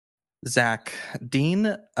Zach,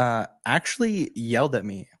 Dean actually yelled at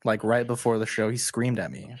me like right before the show. He screamed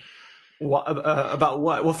at me. About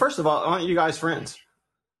what? Well, first of all, aren't you guys friends?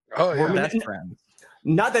 Oh, yeah. We're best friends.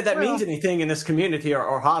 Not that means anything in this community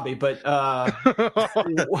or hobby, but why?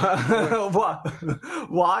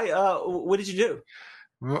 What did you do?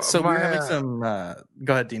 So we were having some.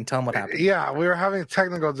 Go ahead, Dean. Tell him what happened. Yeah, we were having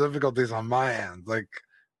technical difficulties on my end. Like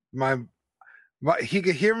my he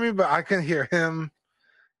could hear me, but I couldn't hear him.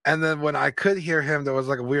 And then when I could hear him, there was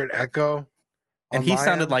like a weird echo. And he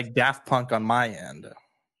sounded like Daft Punk on my end.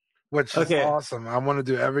 Which is awesome. I want to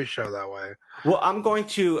do every show that way. Well, I'm going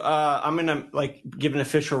to like give an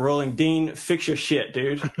official ruling. Dean, fix your shit,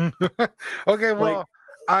 dude. Okay, well,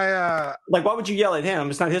 why would you yell at him?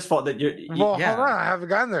 It's not his fault that you're. Hold on, I haven't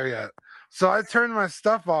gotten there yet. So I turned my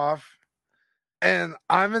stuff off, and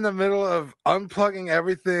I'm in the middle of unplugging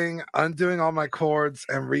everything, undoing all my cords,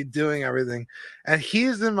 and redoing everything. And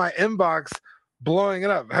he's in my inbox blowing it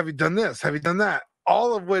up. Have you done this? Have you done that?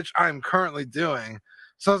 All of which I'm currently doing.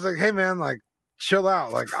 So I was like, hey, man, like, chill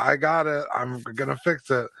out. Like, I got it. I'm going to fix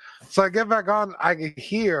it. So I get back on. I can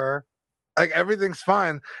hear, like, everything's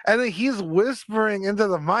fine. And then he's whispering into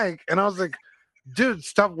the mic. And I was like, dude,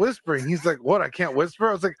 stop whispering. He's like, what? I can't whisper?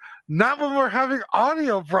 I was like, not when we're having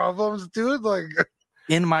audio problems, dude. Like,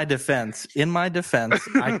 in my defense,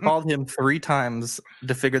 I called him 3 times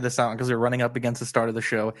to figure this out because we were running up against the start of the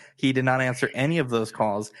show. He did not answer any of those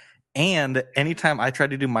calls. And anytime I try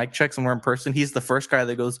to do mic checks and we're in person, he's the first guy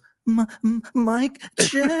that goes, mic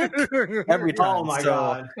check every time. Oh my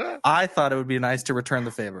God. I thought it would be nice to return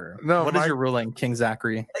the favor. No, what is your ruling, King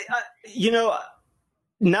Zachary?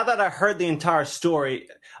 Now that I heard the entire story,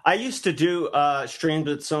 I used to do streams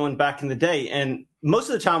with someone back in the day. And most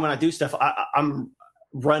of the time when I do stuff, I'm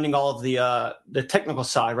running all of the technical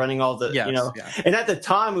side, running all the, and at the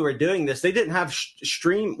time we were doing this, they didn't have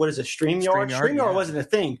StreamYard? StreamYard wasn't a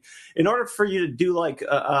thing. In order for you to do like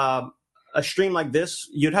a stream like this,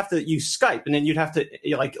 you'd have to use Skype, and then you'd have to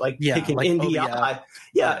pick an NDI.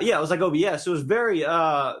 It was like OBS. It was very,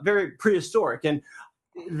 very prehistoric, and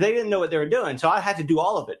they didn't know what they were doing. So I had to do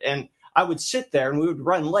all of it. And I would sit there and we would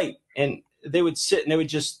run late, and they would sit and they would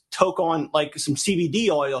just toke on like some CBD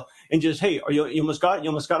oil and just, hey, you almost got it? You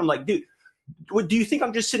almost got it? I'm like, dude, do you think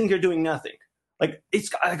I'm just sitting here doing nothing? Like,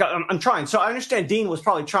 I'm trying. So I understand Dean was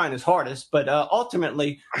probably trying his hardest, but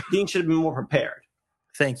ultimately Dean should have been more prepared.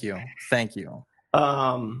 Thank you.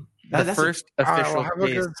 That's first official have a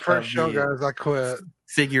good first show, guys. I quit.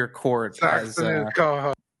 Figure court as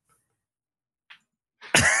co-host.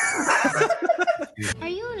 Are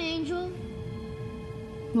you an angel?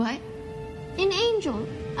 What? An angel.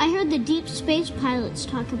 I heard the deep space pilots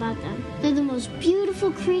talk about them. They're the most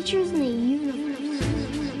beautiful creatures in the universe.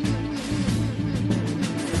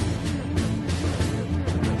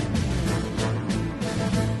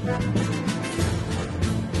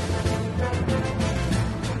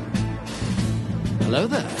 Hello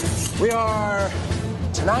there. We are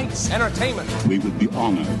tonight's entertainment. We would be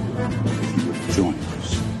honored if you would join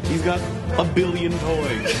us. He's got a billion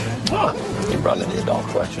toys. You brought in the doll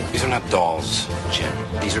collection. These are not dolls, Jim.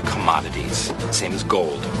 These are commodities. Same as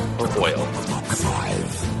gold or oil.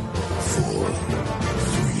 5, 4,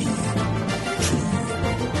 3, 2,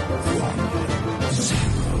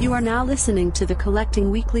 1. You are now listening to the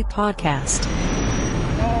Collecting Weekly podcast.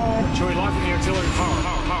 Should we lock in the artillery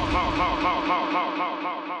power?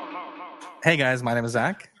 Hey guys, my name is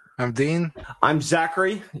Zach. I'm Dean. I'm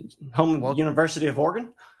Zachary, University of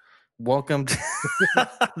Oregon. Welcome to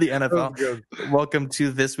the NFL. Welcome to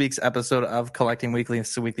this week's episode of Collecting Weekly.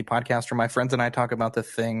 It's a weekly podcast where my friends and I talk about the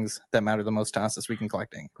things that matter the most to us this week in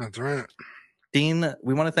collecting. That's right. Dean,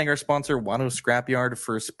 we want to thank our sponsor, Wano Scrapyard,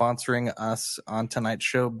 for sponsoring us on tonight's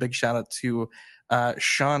show. Big shout out to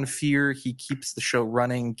Sean Fear. He keeps the show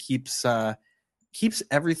running, keeps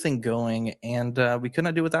everything going, and we could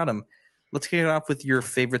not do without him. Let's kick it off with your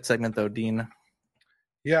favorite segment, though, Dean.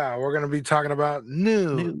 Yeah, we're going to be talking about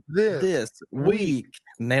new this week.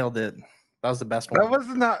 Nailed it. That was the best one.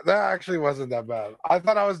 That actually wasn't that bad. I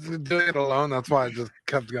thought I was doing it alone. That's why I just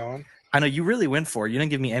kept going. I know you really went for it. You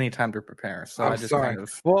didn't give me any time to prepare. So I'm sorry.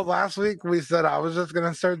 Well, last week we said I was just going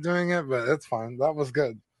to start doing it, but it's fine. That was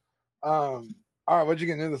good. All right, what'd you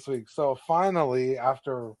get new this week? So finally,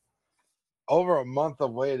 after over a month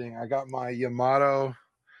of waiting, I got my Yamato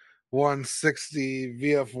 160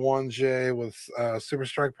 VF1J with Super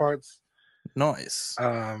Strike parts. Nice.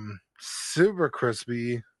 Super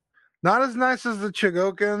crispy. Not as nice as the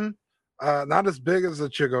Chigoken. Not as big as the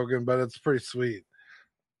Chigoken, but it's pretty sweet.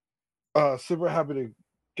 Super happy to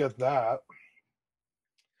get that.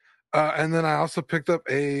 And then I also picked up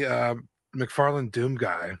a McFarlane Doom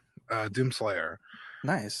Guy. Doomslayer.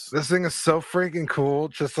 Nice. This thing is so freaking cool,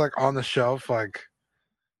 just like on the shelf. Like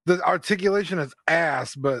the articulation is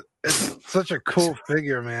ass, but it's such a cool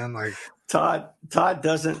figure, man. Like Todd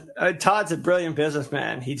doesn't. Todd's a brilliant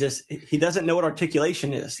businessman. He doesn't know what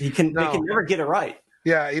articulation is. He can never get it right.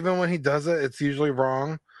 Yeah, even when he does it, it's usually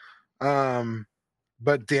wrong.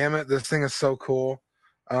 But damn it, this thing is so cool.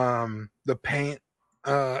 The paint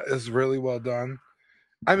is really well done.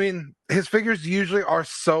 I mean, his figures usually are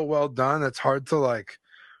so well done. It's hard to like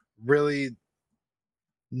really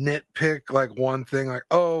nitpick like one thing, like,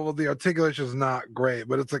 oh, well, the articulation is not great,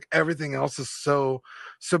 but it's like everything else is so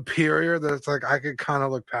superior that it's like I could kind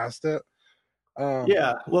of look past it.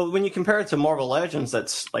 Yeah, well, when you compare it to Marvel Legends,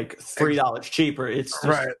 that's like $3 cheaper. It's just,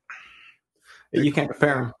 right. You can't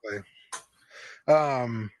compare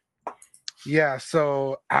them. Yeah,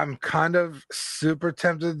 so I'm kind of super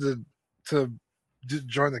tempted to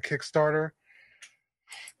join the Kickstarter.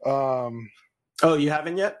 Oh, you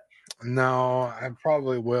haven't yet? No, I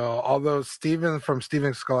probably will. Although Steven from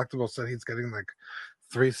Steven's Collectibles said he's getting like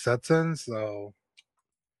 3 sets in, so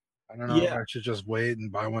I don't know if I should just wait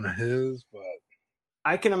and buy one of his, but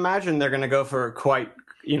I can imagine they're going to go for they're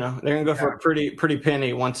going to go for a pretty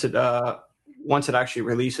penny once it actually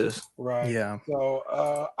releases. Right. Yeah.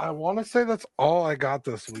 So I want to say that's all I got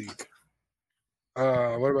this week.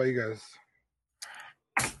 What about you guys?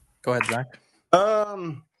 Go ahead, Zach.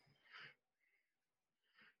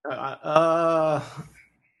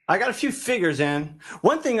 I got a few figures in.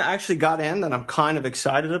 One thing I actually got in that I'm kind of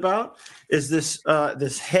excited about is this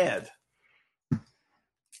head,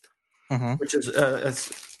 which is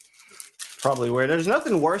it's probably weird. There's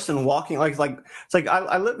nothing worse than walking like it's like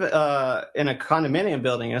I live in a condominium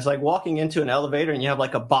building. And it's like walking into an elevator and you have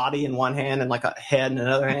like a body in one hand and like a head in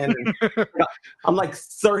another hand. And I'm like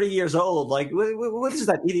 30 years old. Like what is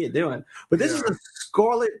that idiot doing? But this is a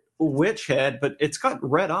Scarlet Witch head, but it's got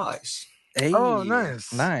red eyes. Hey, oh,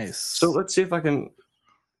 nice. So let's see if I can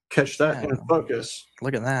catch that in focus.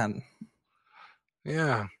 Look at that.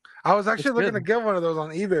 Yeah. I was actually looking to get one of those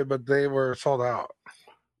on eBay, but they were sold out.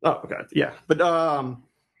 Oh, okay. Yeah. But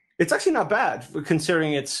it's actually not bad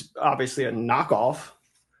considering it's obviously a knockoff.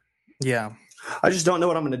 Yeah. I just don't know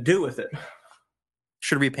what I'm going to do with it.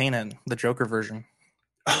 Should we paint it? The Joker version.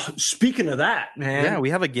 Speaking of that, man. Yeah,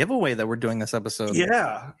 we have a giveaway that we're doing this episode.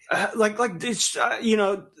 Yeah. Like this,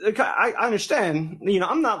 I understand,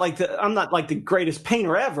 I'm not like the greatest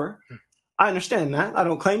painter ever. I understand that. I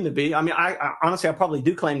don't claim to be. I mean, I honestly, I probably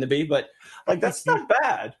do claim to be, but like, that's not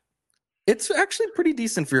bad. It's actually pretty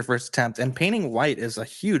decent for your first attempt, and painting white is a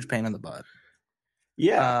huge pain in the butt.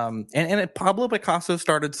 Yeah. And Pablo Picasso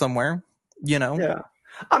started somewhere, Yeah.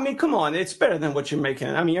 I mean, come on, it's better than what you're making.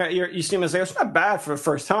 I mean, you seem as like it's not bad for the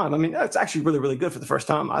first time. I mean, that's actually really, really good for the first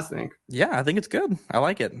time, I think. Yeah, I think it's good. I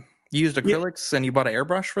like it. You used acrylics and you bought an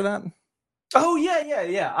airbrush for that? Oh,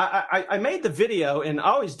 yeah. I made the video, and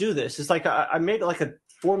I always do this. It's like I made like a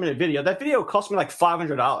 4-minute video. That video cost me like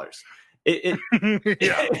 $500.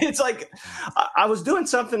 It's like I was doing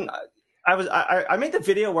something. I made the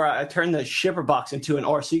video where I turned the shipper box into an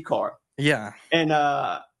RC car. Yeah. And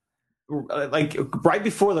like right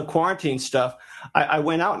before the quarantine stuff, I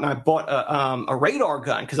went out and I bought a radar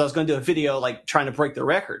gun because I was going to do a video like trying to break the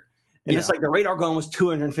record. And it's like the radar gun was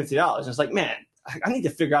 $250. And it's like, man, I need to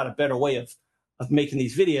figure out a better way of making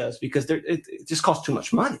these videos because it just costs too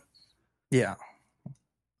much money. Yeah.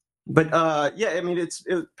 But yeah, I mean, it's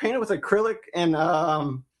painted with acrylic, and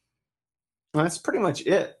that's pretty much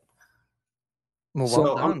it. Well,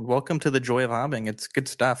 well done. Welcome to the joy of hobbing. It's good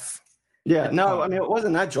stuff. Yeah, no, I mean, it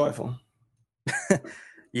wasn't that joyful.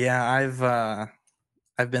 Yeah,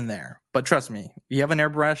 I've been there, but trust me, you have an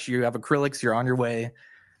airbrush, you have acrylics, you're on your way.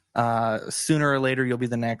 Sooner or later, you'll be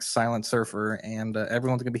the next Silent Surfer, and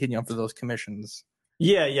everyone's gonna be hitting you up for those commissions.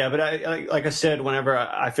 Yeah, but like I said, whenever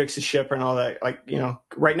I fix the shipper and all that, like,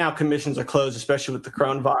 right now commissions are closed, especially with the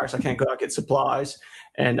coronavirus. I can't go out and get supplies,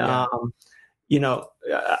 and I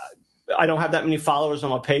don't have that many followers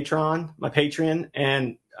on my Patreon,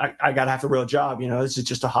 and I gotta have a real job. This is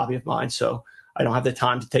just a hobby of mine, so I don't have the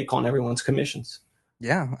time to take on everyone's commissions.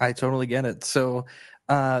 Yeah, I totally get it. So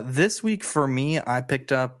this week for me, I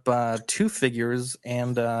picked up 2 figures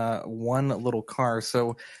and 1 little car.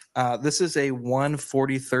 So this is a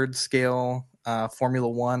 1/43rd scale Formula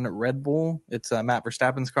One Red Bull. It's Matt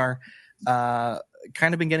Verstappen's car.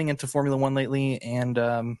 Kind of been getting into Formula One lately, and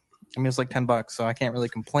it's like $10, so I can't really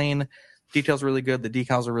complain. Details are really good. The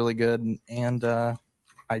decals are really good, and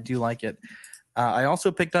I do like it. I also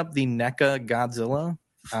picked up the NECA Godzilla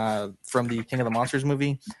from the King of the Monsters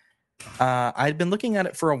movie. I'd been looking at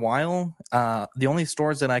it for a while. The only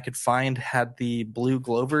stores that I could find had the Blue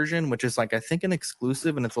Glow version, which is like I think an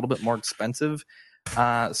exclusive, and it's a little bit more expensive.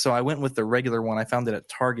 So I went with the regular one. I found it at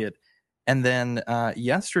Target, and then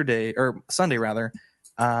Sunday rather,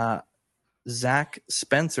 Zach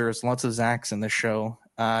Spencer, there's lots of Zachs in the show.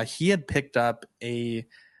 He had picked up a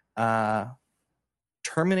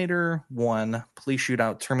Terminator 1 Police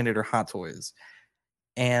Shootout Terminator Hot Toys.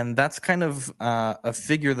 And that's kind of a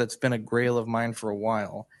figure that's been a grail of mine for a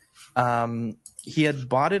while. He had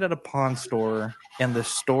bought it at a pawn store, and the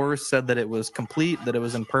store said that it was complete, that it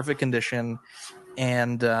was in perfect condition,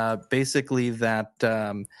 and basically that,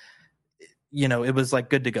 it was like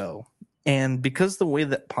good to go. And because the way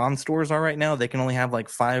that pawn stores are right now, they can only have like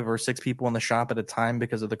 5 or 6 people in the shop at a time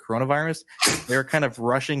because of the coronavirus. They're kind of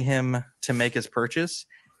rushing him to make his purchase.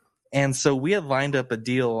 And so we had lined up a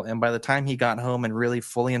deal, and by the time he got home and really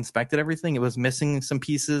fully inspected everything, it was missing some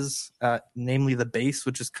pieces, namely the base,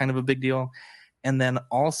 which is kind of a big deal, and then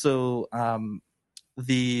also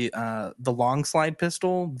the long slide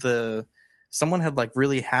pistol. Someone had like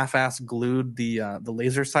really half-ass glued the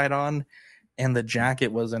laser sight on, and the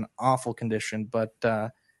jacket was in awful condition. But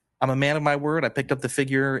I'm a man of my word. I picked up the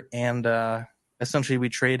figure, and essentially we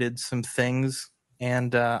traded some things,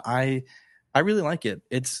 and I really like it.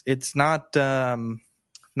 It's not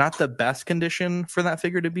the best condition for that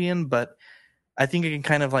figure to be in, but I think I can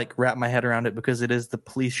kind of like wrap my head around it because it is the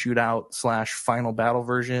Police Shootout / Final Battle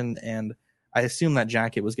version, and I assume that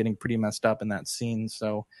jacket was getting pretty messed up in that scene.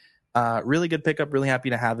 So really good pickup, really happy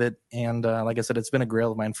to have it, and like I said, it's been a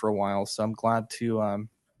grail of mine for a while, so I'm glad to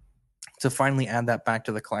finally add that back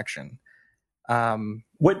to the collection.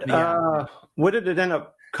 What did it end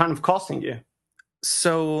up kind of costing you?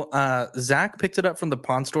 So Zach picked it up from the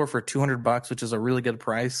pawn store for $200, which is a really good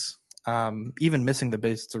price. Even missing the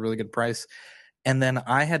base, it's a really good price. And then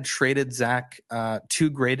I had traded Zach 2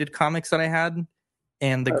 graded comics that I had,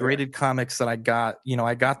 and the graded comics that I got,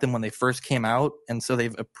 I got them when they first came out, and so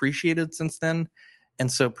they've appreciated since then.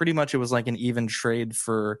 And so pretty much it was like an even trade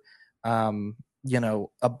for, about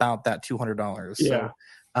that $200. Yeah.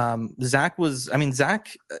 So, Zach,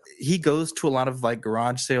 he goes to a lot of like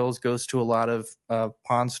garage sales, goes to a lot of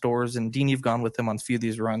pawn stores, and Dean, you've gone with him on a few of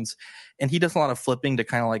these runs, and he does a lot of flipping to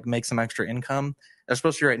kind of like make some extra income,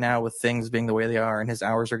 especially right now with things being the way they are and his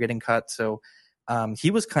hours are getting cut. So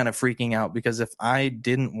he was kind of freaking out because if I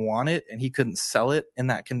didn't want it and he couldn't sell it in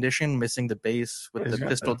that condition, missing the base with the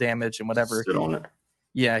pistol damage and whatever, sit on it.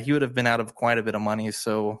 Yeah, he would have been out of quite a bit of money.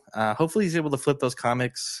 So hopefully he's able to flip those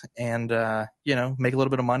comics and, make a little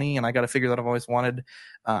bit of money. And I got a figure that I've always wanted.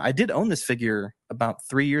 I did own this figure about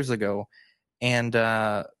 3 years ago, and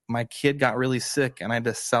my kid got really sick, and I had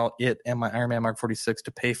to sell it and my Iron Man Mark 46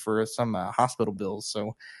 to pay for some hospital bills.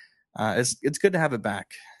 So it's good to have it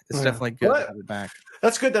back. It's definitely good to have it back.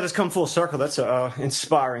 That's good that it's come full circle. That's an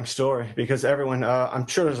inspiring story because everyone, I'm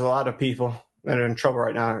sure there's a lot of people that are in trouble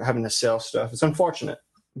right now having to sell stuff. It's unfortunate.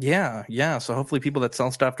 Yeah. So hopefully people that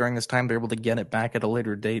sell stuff during this time, they're able to get it back at a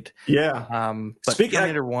later date. Yeah. But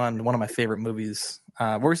Terminator 1, one of my favorite movies.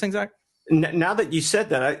 What were you saying, Zach? Now that you said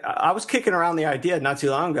that, I was kicking around the idea not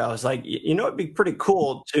too long ago. I was like, it'd be pretty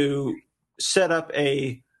cool to set up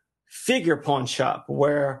a figure pawn shop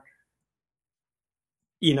where,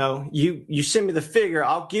 you send me the figure,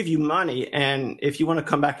 I'll give you money, and if you want to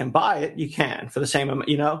come back and buy it, you can for the same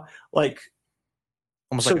amount, like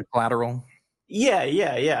almost like a collateral.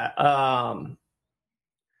 Yeah.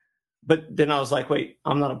 But then I was like, wait,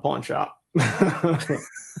 I'm not a pawn shop.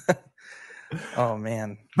 Oh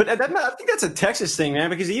man! But I think that's a Texas thing, man.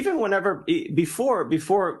 Because even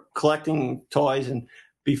before collecting toys and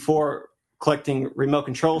before collecting remote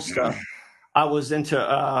control stuff, I was into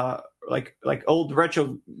like old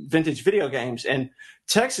retro vintage video games. And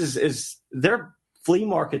Texas is their flea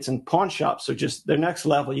markets and pawn shops are just their next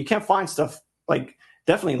level. You can't find stuff like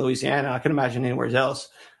definitely in Louisiana. I can imagine anywhere else.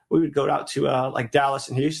 We would go out to like Dallas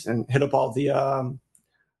and Houston, hit up all the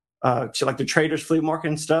to like the Traders flea market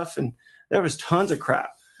and stuff, and there was tons of crap.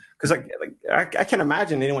 Because I can't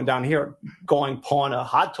imagine anyone down here going pawn a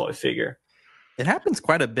Hot Toy figure. It happens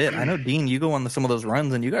quite a bit. I know, Dean, you go on some of those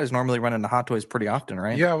runs, and you guys normally run into Hot Toys pretty often,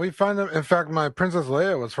 right? Yeah, we find them. In fact, my Princess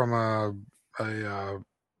Leia was from a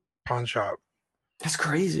pawn shop. That's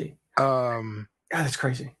crazy. Yeah, that's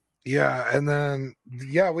crazy. Yeah, and then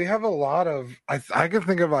we have a lot of. I can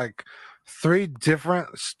think of like 3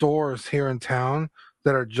 different stores here in town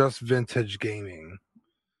that are just vintage gaming.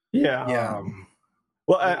 Yeah.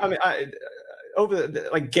 Well, over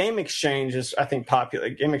like Game Exchange is, I think, popular.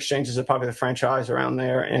 Game Exchange is a popular franchise around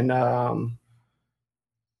there, and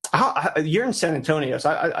You're in San Antonio,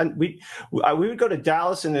 so we would go to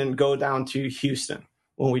Dallas and then go down to Houston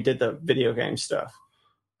when we did the video game stuff.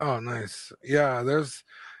 Oh, nice. Yeah,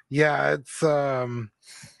 it's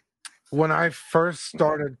when I first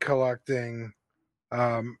started collecting,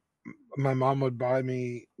 my mom would buy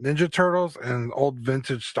me Ninja Turtles and old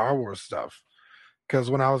vintage Star Wars stuff, because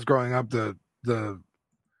when I was growing up, the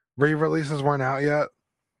re-releases weren't out yet,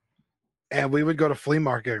 and we would go to flea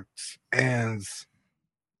markets, and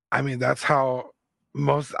I mean that's how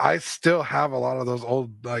I still have a lot of those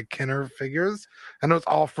old like Kenner figures, and it was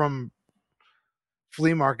all from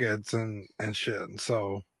flea markets and shit. And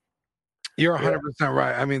so you're 100%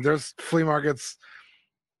 right. I mean, there's flea markets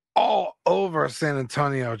all over San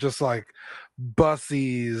Antonio, just like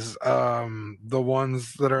Bussies, the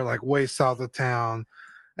ones that are like way south of town,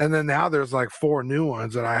 and then now there's like 4 new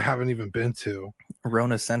ones that I haven't even been to.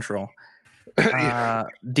 Rona Central.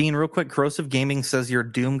 Dean, real quick, Corrosive Gaming says your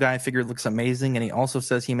Doom Guy figure looks amazing, and he also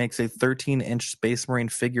says he makes a 13-inch Space Marine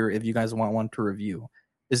figure if you guys want one to review.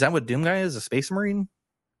 Is that what Doom Guy is? A Space Marine?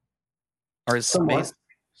 Or is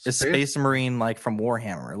Space Marine like from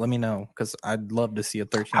Warhammer? Let me know, because I'd love to see a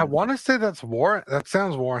 13. I want to say that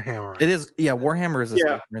sounds Warhammer. It is. Yeah, Warhammer is a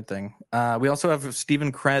Space Marine thing. We also have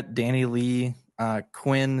Stephen Krett, Danny Lee,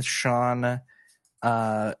 Quinn, Sean,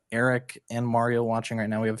 Eric, and Mario watching right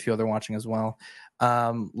now. We have a few other watching as well.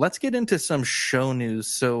 Let's get into some show news.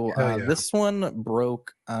 So this one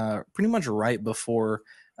broke pretty much right before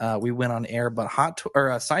we went on air, but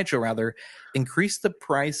Sideshow rather increased the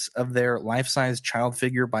price of their life-size child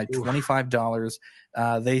figure by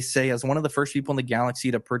 $25. They say, as one of the first people in the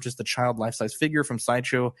galaxy to purchase the child life-size figure from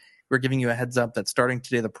Sideshow, we're giving you a heads up that starting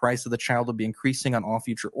today, the price of the child will be increasing on all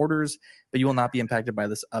future orders, but you will not be impacted by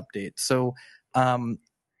this update. So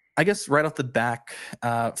I guess right off the back,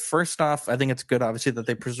 first off, I think it's good, obviously, that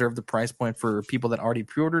they preserve the price point for people that already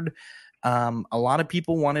pre-ordered. A lot of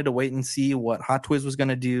people wanted to wait and see what Hot Toys was going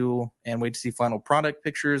to do and wait to see final product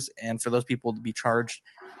pictures. And for those people to be charged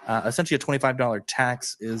essentially a $25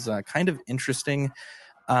 tax is kind of interesting.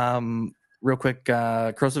 Real quick,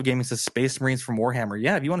 Corrosive Gaming says Space Marines from Warhammer.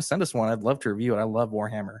 Yeah, if you want to send us one, I'd love to review it. I love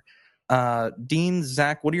Warhammer. Dean,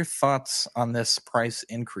 Zach, what are your thoughts on this price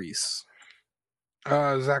increase?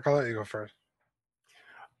 Zach, I'll let you go first.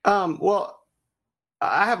 Well,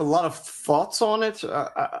 I have a lot of thoughts on it.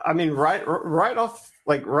 I mean, right out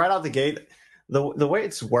the gate, the way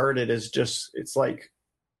it's worded is just it's like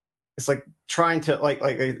trying to like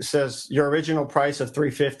it says your original price of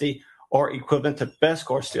 $350 or equivalent to best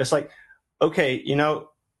course. It's like, okay,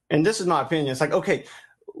 and this is my opinion. It's like, okay,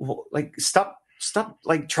 like stop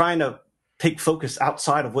like trying to take focus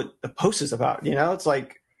outside of what the post is about. It's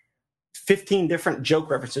like 15 different joke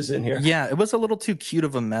references in here. Yeah, it was a little too cute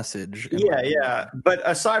of a message. Yeah. But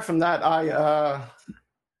aside from that, I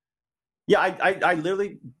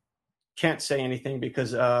literally can't say anything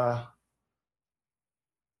because I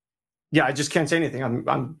just can't say anything.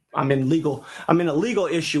 I'm in a legal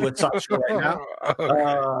issue with Sideshow right now.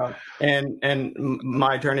 Okay. And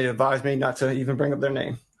my attorney advised me not to even bring up their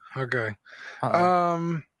name. Okay.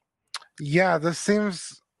 Yeah, this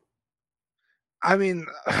seems, I mean,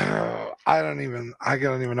 I don't even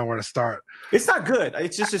know where to start. It's not good.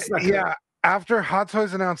 It's not good. Yeah, after Hot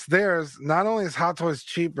Toys announced theirs, not only is Hot Toys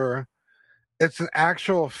cheaper, it's an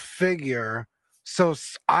actual figure. So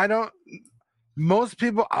most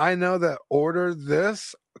people I know that ordered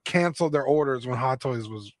this canceled their orders when Hot Toys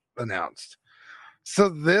was announced. So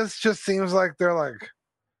this just seems like they're like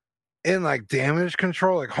in like damage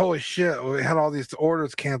control. Like, holy shit, we had all these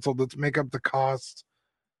orders canceled. Let's make up the cost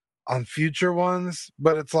on future ones.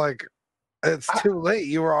 But it's like, it's too late.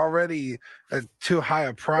 You were already at too high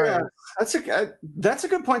a price. Yeah, that's a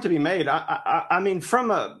good point to be made. I mean,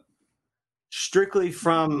 strictly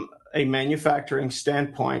from a manufacturing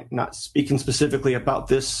standpoint, not speaking specifically about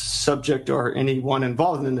this subject or anyone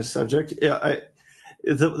involved in this subject,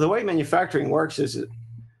 the way manufacturing works is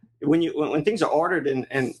when things are ordered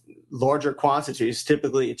in larger quantities,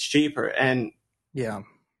 typically it's cheaper. And yeah,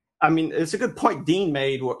 I mean, it's a good point Dean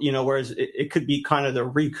made, whereas it could be kind of the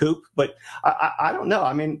recoup, but I don't know.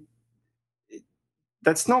 I mean,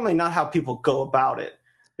 that's normally not how people go about it.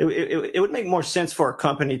 It would make more sense for a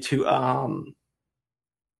company to,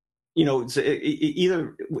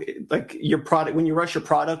 either like your product, when you rush your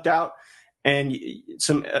product out and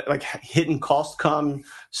some like hidden costs come.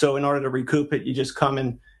 So in order to recoup it, you just come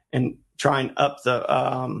in and try and up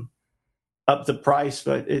the price.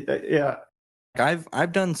 But yeah.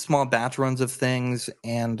 I've done small batch runs of things,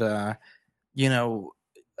 and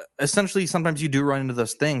essentially sometimes you do run into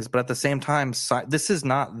those things, but at the same time, this is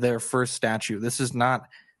not their first statue. This is not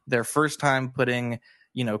their first time putting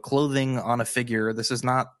clothing on a figure. This is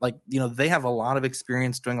not like, they have a lot of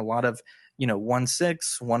experience doing a lot of,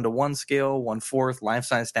 1/6, 1-to-1 scale, 1/4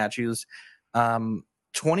 life-size statues.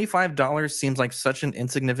 $25 seems like such an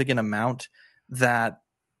insignificant amount that,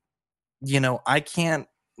 I can't,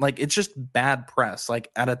 like, it's just bad press, like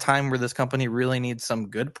at a time where this company really needs some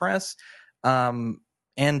good press.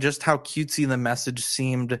 And just how cutesy the message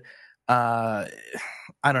seemed. I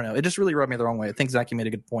don't know. It just really rubbed me the wrong way. I think Zachy made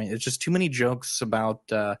a good point. It's just too many jokes about,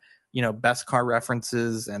 best car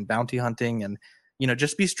references and bounty hunting, and,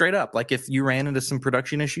 just be straight up. Like, if you ran into some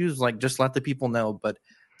production issues, like, just let the people know. But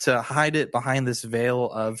to hide it behind this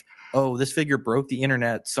veil of, oh, this figure broke the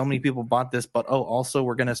internet, so many people bought this, but also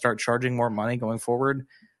we're going to start charging more money going forward.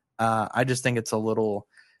 I just think it's a little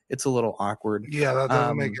awkward. Yeah, that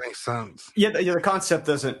doesn't make any sense. Yeah, the concept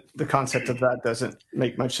of that doesn't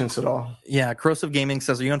make much sense at all. Yeah, Corrosive Gaming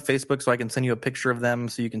says, are you on Facebook so I can send you a picture of them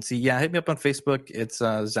so you can see? Yeah, hit me up on Facebook. It's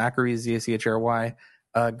Zachary, Zachry,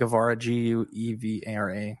 Guevara,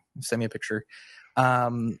 Guevara. Send me a picture.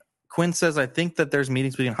 Quinn says, I think that there's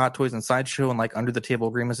meetings between Hot Toys and Sideshow and like under the table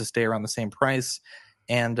agreements to stay around the same price.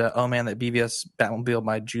 And oh man, that BVS Batmobile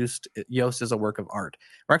by Yost is a work of art.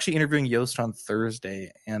 We're actually interviewing Yost on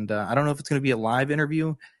Thursday, and I don't know if it's going to be a live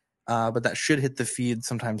interview, but that should hit the feed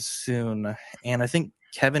sometime soon. And I think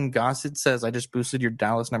Kevin Gossett says, I just boosted your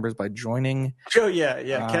Dallas numbers by joining. Oh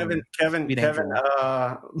yeah. Kevin,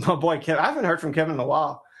 my boy Kevin. I haven't heard from Kevin in a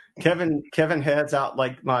while. Kevin heads out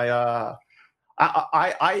like my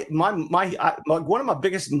one of my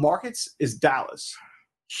biggest markets is Dallas.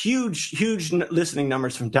 Huge listening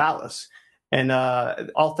numbers from Dallas, and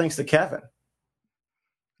all thanks to Kevin.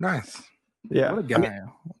 Nice. Yeah, what a guy.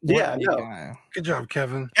 Guy. Good job,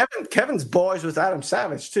 Kevin. Kevin's boys with Adam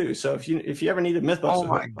Savage too. So if you ever need a Mythbuster, oh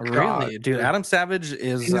my God, really, dude, Adam Savage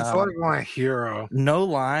is he's like my hero. No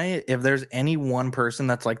lie, if there's any one person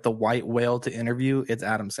that's like the white whale to interview, it's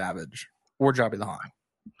Adam Savage or Jobby the Hawk.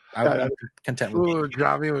 I would be content with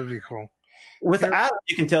Jobby would be cool. With Adam,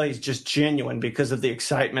 you can tell he's just genuine because of the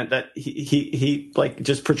excitement that he like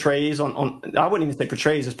just portrays on. I wouldn't even say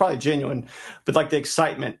portrays; it's probably genuine, but like the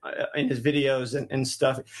excitement in his videos and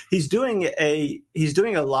stuff. He's doing a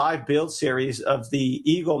live build series of the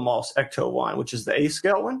Eagle Moss Ecto one, which is the A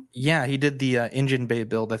scale one. Yeah, he did the engine bay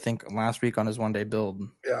build, I think, last week on his 1-day build.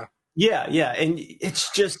 Yeah, and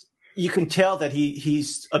it's just you can tell that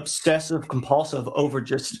he's obsessive compulsive over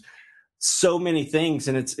just so many things,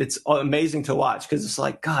 and it's amazing to watch because it's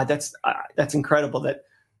like, God, that's incredible that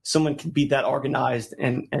someone can be that organized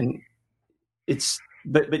and it's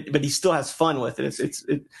but he still has fun with it. It's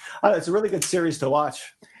a really good series to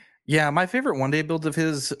watch. Yeah, my favorite 1-day builds of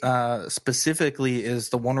his specifically is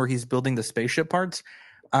the one where he's building the spaceship parts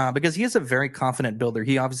because he is a very confident builder.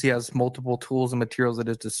 He obviously has multiple tools and materials at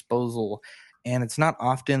his disposal, and it's not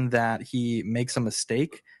often that he makes a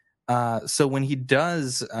mistake. So when he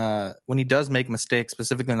does make mistakes,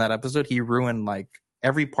 specifically in that episode, he ruined like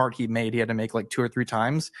every part he made. He had to make like 2 or 3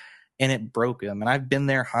 times, and it broke him. And I've been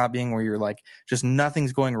there hobbying where you're like, just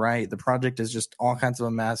nothing's going right. The project is just all kinds of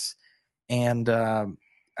a mess. And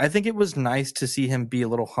I think it was nice to see him be a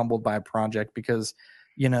little humbled by a project because,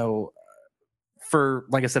 for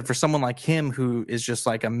like I said, for someone like him who is just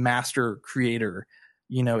like a master creator,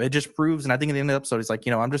 it just proves, and I think at the end of the episode, he's like,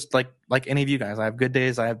 I'm just like any of you guys. I have good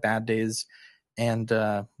days, I have bad days, and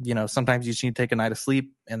sometimes you just need to take a night of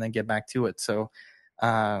sleep and then get back to it. So,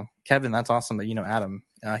 Kevin, that's awesome that Adam.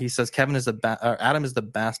 He says Adam is the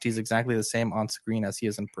best. He's exactly the same on screen as he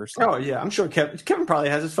is in person. Oh yeah, I'm sure Kevin probably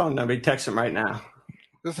has his phone number. He texts him right now.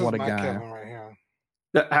 This is what my Kevin right here.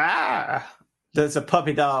 That's a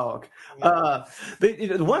puppy dog.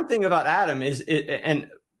 The one thing about Adam is and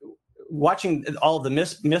watching all the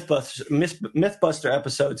Mythbuster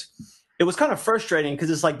episodes, it was kind of frustrating because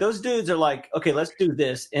it's like those dudes are like, okay, let's do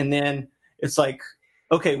this, and then it's like,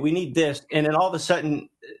 okay, we need this, and then all of a sudden,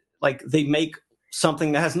 like they make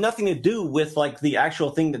something that has nothing to do with like the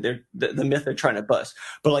actual thing that the myth they're trying to bust,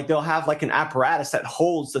 but like they'll have like an apparatus that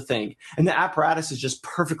holds the thing, and the apparatus is just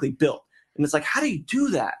perfectly built, and it's like, how do you do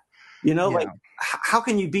that? Like how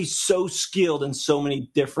can you be so skilled in so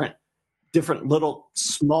many different little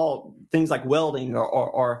small things like welding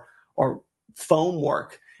or foam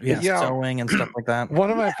work. Sewing and stuff like that. One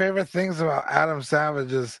of my favorite things about Adam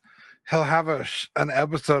Savage is he'll have an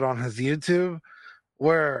episode on his YouTube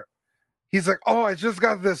where he's like, oh, I just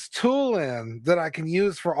got this tool in that I can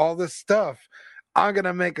use for all this stuff. I'm going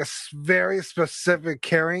to make a very specific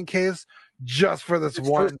carrying case just for this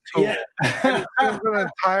one tool. Yeah. And he spends an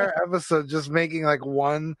entire episode just making like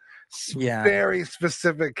one very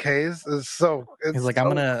specific case. He's like, I'm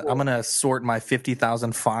gonna sort my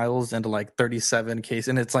 50,000 files into like 37 cases,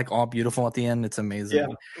 and it's like all beautiful at the end. It's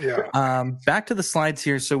amazing. Yeah. Back to the slides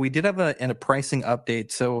here. So we did have a pricing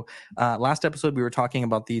update. So last episode we were talking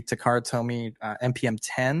about the Takara Tomy MPM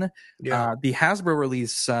 10. The Hasbro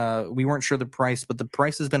release, we weren't sure the price, but the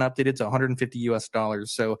price has been updated to $150 US.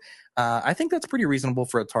 So I think that's pretty reasonable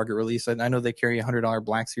for a Target release. I know they carry $100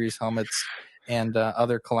 Black Series helmets and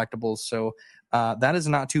other collectibles. So that is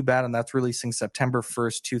not too bad, and that's releasing September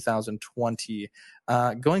 1st, 2020.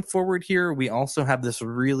 Going forward here, we also have this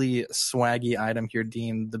really swaggy item here,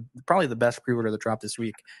 Dean, probably the best pre-order that dropped this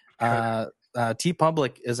week.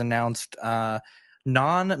 TeePublic is announced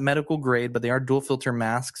non-medical grade, but they are dual filter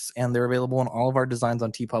masks, and they're available in all of our designs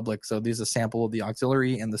on TeePublic. So there's a sample of the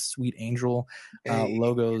auxiliary and the Sweet Angel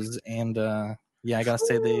logos, and I gotta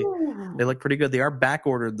say they look pretty good. They are back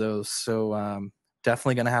ordered though, so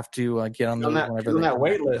definitely gonna have to get on that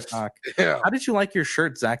wait list. Yeah. How did you like your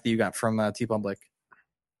shirt, Zach, that you got from TeePublic?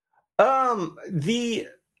 The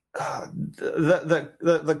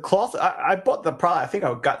cloth I bought I think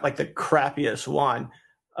I got like the crappiest one.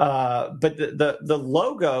 But the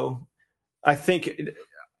logo, I think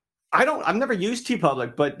I've never used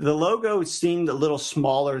TeePublic, but the logo seemed a little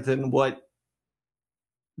smaller than what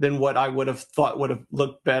I would have thought would have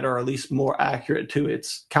looked better, or at least more accurate to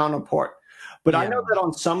its counterpart. But I know that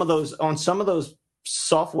on some of those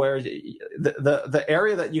softwares, the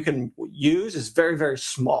area that you can use is very, very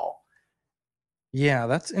small. Yeah,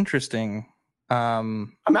 that's interesting. Do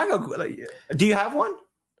you have one?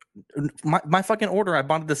 My fucking order, I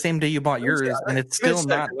bought it the same day you bought yours, and it's still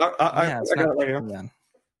not. It's not right.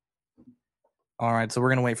 All right, so we're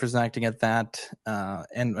gonna wait for Zach to get that.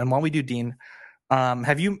 And while we do, Dean,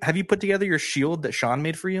 have you put together your shield that Sean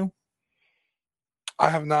made for you? I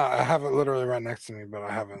have not. I have it literally right next to me, but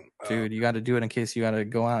I haven't. Dude, you got to do it in case you got to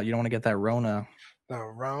go out. You don't want to get that Rona. The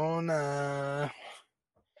Rona.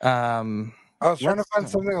 I was trying to find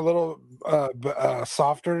something a little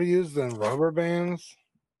softer to use than rubber bands.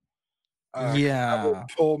 I would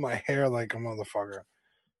pull my hair like a motherfucker.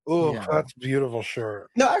 Oh, that's a beautiful shirt.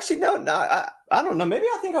 No, actually, no. I don't know. Maybe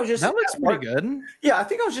I think I was just. That looks pretty good. Yeah, I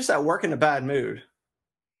think I was just at work in a bad mood.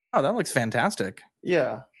 Oh, that looks fantastic.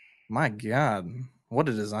 Yeah. My God, what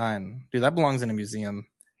a design, dude! That belongs in a museum.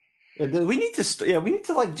 We need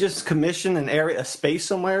to like just commission a space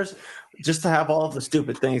somewhere just to have all of the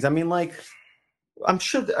stupid things. I mean, like, I'm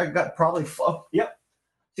sure that I got probably. Yep.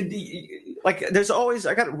 Like,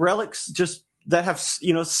 I got relics just that have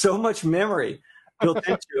so much memory built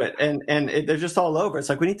into it, and they're just all over. It's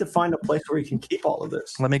like we need to find a place where we can keep all of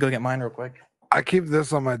this. Let me go get mine real quick. I keep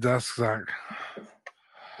this on my desk, Zach.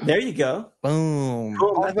 There you go. Boom.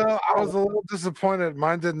 Although I was a little disappointed,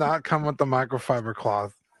 mine did not come with the microfiber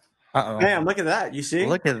cloth. Man, look at that. You see?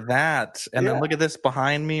 Look at that. And then look at this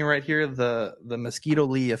behind me right here, the Mosquito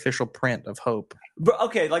Lee official print of Hope. But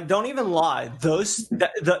okay, like, don't even lie.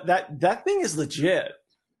 That thing is legit.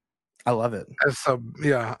 I love it.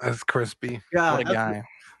 It's crispy. Yeah, what a guy.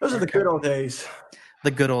 Those are the good old days.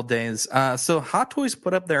 The good old days. So Hot Toys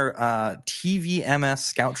put up their TVMS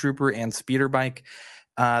Scout Trooper and Speeder Bike.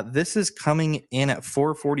 This is coming in at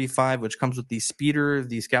 $445, which comes with the speeder,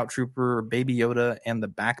 the Scout Trooper, Baby Yoda, and the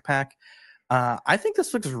backpack. I think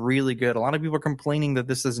this looks really good. A lot of people are complaining that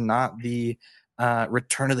this is not the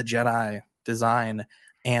Return of the Jedi design,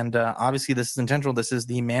 and obviously this is intentional. This is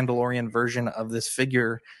the Mandalorian version of this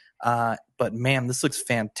figure. But man, this looks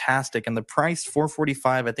fantastic, and the price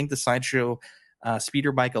 $445. I think the Sideshow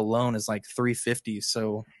speeder bike alone is like $350.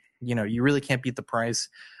 So you really can't beat the price.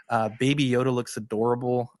 Baby Yoda looks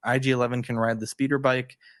adorable. IG-11 can ride the speeder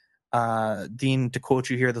bike. Dean, to quote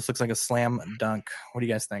you here, this looks like a slam dunk. What do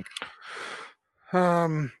you guys think?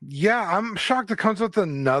 I'm shocked it comes with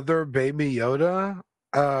another Baby Yoda.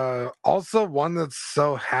 Also one that's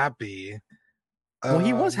so happy. Well,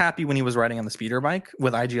 he was happy when he was riding on the speeder bike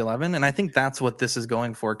with IG-11, and I think that's what this is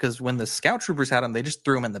going for, because when the Scout Troopers had him, they just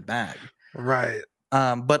threw him in the bag. Right.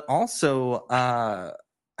 But also, I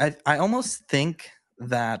almost think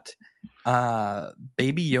that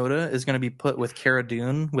Baby Yoda is going to be put with Cara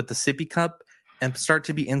Dune with the sippy cup and start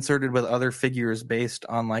to be inserted with other figures based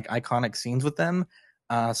on like iconic scenes with them.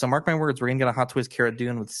 So mark my words, we're going to get a Hot Toys Cara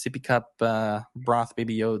Dune with sippy cup broth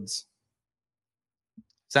Baby Yodas.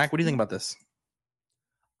 Zach, what do you think about this?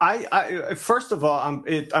 I first of all,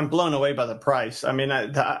 I'm blown away by the price. I mean,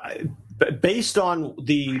 based on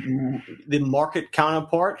the market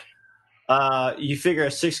counterpart, you figure a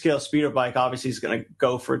 6-scale speeder bike obviously is going to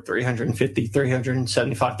go for $350,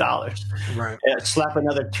 $375. Right. Slap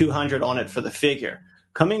another $200 on it for the figure.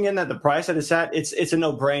 coming in at the price that it's at, it's a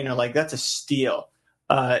no-brainer. Like, that's a steal,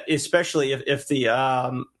 especially if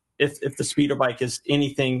the speeder bike is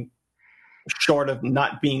anything short of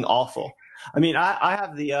not being awful. I mean, I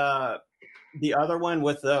have the other one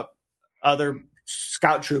with the other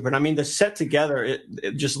Scout Trooper, and I mean, the set together,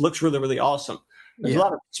 it just looks really, really awesome. There's a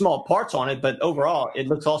lot of small parts on it, but overall, it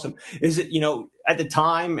looks awesome. Is it, at the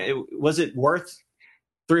time, was it worth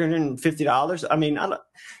 $350? I mean,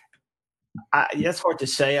 that's hard to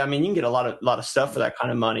say. I mean, you can get a lot of stuff for that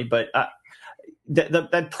kind of money, but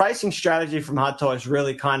that pricing strategy from Hot Toys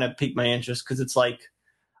really kind of piqued my interest, because it's like,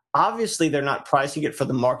 obviously they're not pricing it for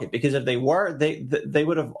the market, because if they were, they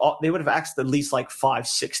would have asked at least like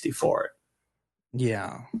 $560 for it.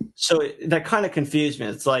 Yeah. So that kind of confused me.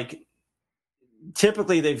 It's like,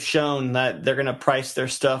 typically they've shown that they're going to price their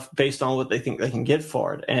stuff based on what they think they can get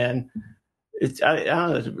for it, and I don't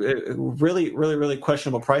know, it's a really, really, really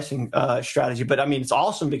questionable pricing strategy. But I mean, it's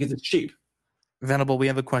awesome because it's cheap. Venable, we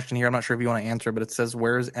have a question here. I'm not sure if you want to answer, but it says,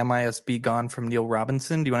 "Where's MISB gone from Neil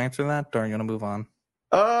Robinson?" Do you want to answer that, or you want to move on?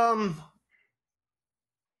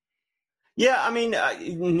 Yeah, I mean,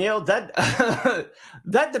 Neil, that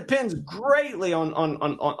that depends greatly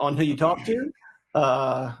on who you talk to.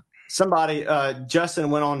 Somebody,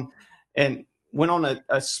 Justin, went on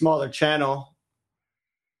a smaller channel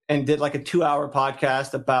and did like a 2-hour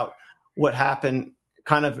podcast about what happened,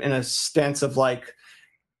 kind of in a stance of like,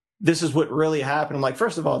 this is what really happened. I'm like,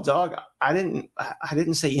 first of all, dog, I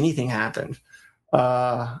didn't say anything happened.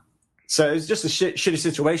 So it's just a shitty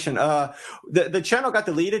situation. The channel got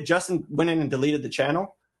deleted. Justin went in and deleted the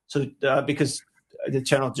channel, so because the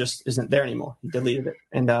channel just isn't there anymore. He deleted it,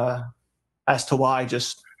 and as to why,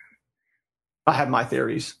 I have my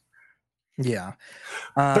theories. Yeah,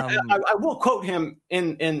 I will quote him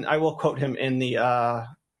in the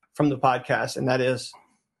from the podcast, and that is,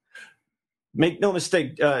 make no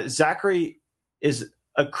mistake, Zachary is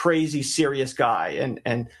a crazy serious guy,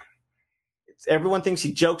 and everyone thinks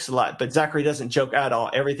he jokes a lot, but Zachary doesn't joke at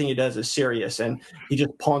all. Everything he does is serious, and he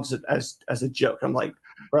just pawns it as a joke. I'm like,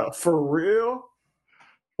 bro, for real?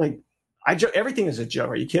 Like, everything is a joke.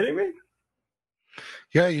 Are you kidding me?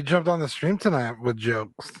 Yeah, you jumped on the stream tonight with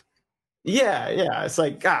jokes. Yeah. It's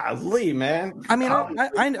like, golly, man. I mean,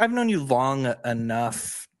 I've known you long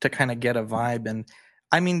enough to kind of get a vibe, and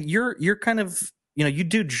I mean, you're kind of, you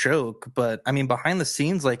do joke, but I mean, behind the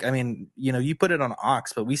scenes, like, I mean, you put it on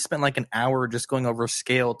Ox, but we spent like an hour just going over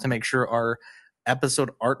scale to make sure our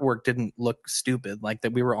episode artwork didn't look stupid, like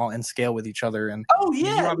that we were all in scale with each other. And you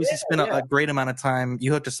obviously spent a great amount of time.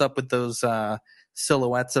 You hooked us up with those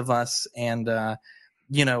silhouettes of us, and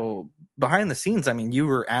behind the scenes, I mean, you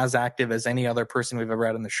were as active as any other person we've ever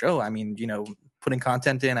had on the show. I mean, putting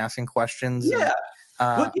content in, asking questions. Yeah.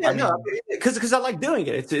 Because I like doing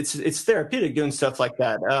it. It's therapeutic doing stuff like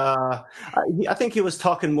that. I think he was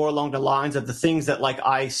talking more along the lines of the things that, like,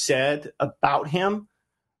 I said about him.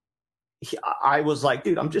 I was like,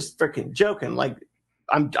 dude, I'm just freaking joking. Like,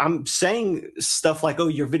 I'm saying stuff like, oh,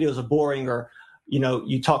 your videos are boring, or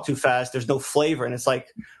you talk too fast. There's no flavor, and it's like,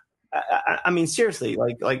 I mean, seriously,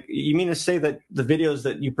 like you mean to say that the videos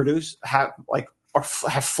that you produce have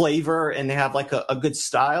flavor and they have like a good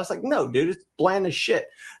style? It's like, no, dude, it's bland as shit.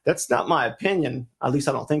 That's not my opinion. At least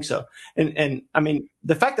I don't think so. And I mean,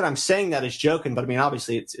 the fact that I'm saying that is joking, but I mean,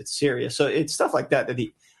 obviously it's serious. So it's stuff like that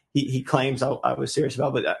he claims I was serious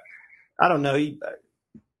about, but I don't know.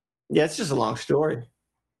 It's just a long story.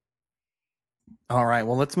 All right,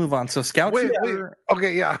 well, let's move on. So Scout Trooper.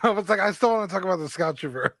 Okay, yeah. I was like, I still want to talk about the Scout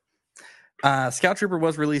Trooper. Scout Trooper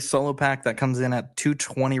was released solo pack that comes in at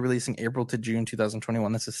 $220, releasing April to June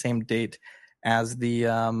 2021. That's the same date as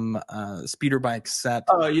the speeder bike set.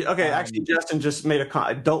 Oh, okay. Actually, Justin just made a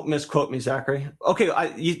comment. Don't misquote me, Zachary.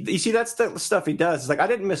 Okay, you see, that's the stuff he does. It's like, how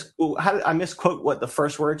did I misquote what the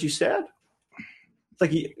first words you said? It's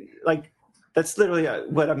like that's literally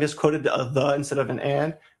what I misquoted, the instead of an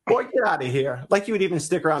and. Boy, get out of here. Like, you would even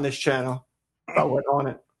stick around this channel if I went on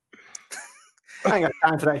it. I ain't got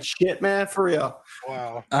time for that shit, man. For real.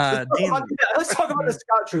 Wow. Let's talk about the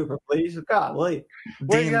Scout Trooper, please. God, wait.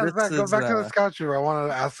 Wait, go back to the Scout Trooper. I wanted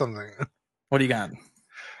to ask something. What do you got?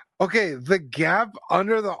 Okay, the gap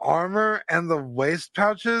under the armor and the waist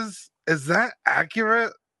pouches, is that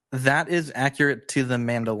accurate? That is accurate to the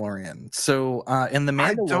Mandalorian. So in the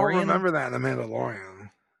Mandalorian, I don't remember that in the Mandalorian.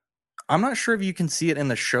 I'm not sure if you can see it in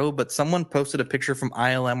the show, but someone posted a picture from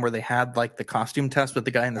ILM where they had like the costume test with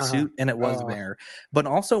the guy in the suit, and it was there. But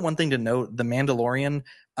also, one thing to note, the Mandalorian,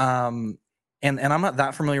 and I'm not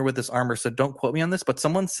that familiar with this armor, so don't quote me on this, but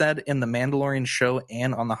someone said in the Mandalorian show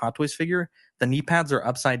and on the Hot Toys figure, the knee pads are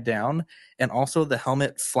upside down, and also the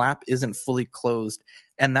helmet flap isn't fully closed.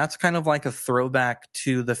 And that's kind of like a throwback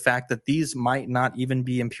to the fact that these might not even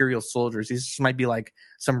be Imperial soldiers. These just might be like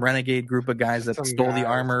some renegade group of guys that stole the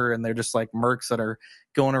armor, and they're just like mercs that are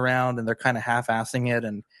going around and they're kind of half-assing it.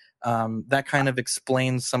 And that kind of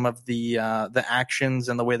explains some of the actions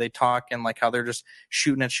and the way they talk and like how they're just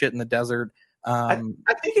shooting at shit in the desert. I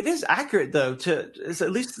think it is accurate though.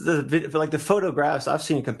 At least the photographs I've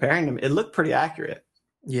seen comparing them, it looked pretty accurate.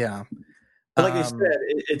 Yeah, but like I said,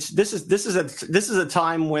 this is a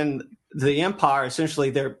time when the Empire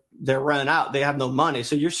essentially they're running out. They have no money,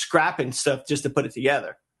 so you're scrapping stuff just to put it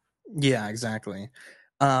together. Yeah, exactly.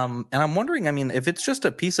 And I'm wondering, I mean, if it's just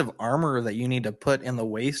a piece of armor that you need to put in the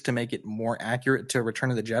waist to make it more accurate to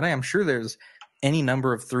Return of the Jedi, I'm sure there's any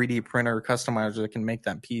number of 3D printer customizers that can make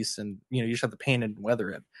that piece, and you just have to paint it and weather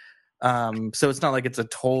it. So it's not like it's a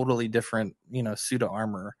totally different, suit of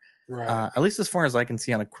armor. Right. At least as far as I can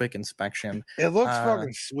see on a quick inspection. It looks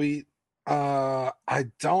fucking sweet. I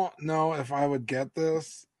don't know if I would get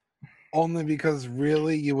this, only because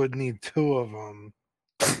really you would need 2 of them.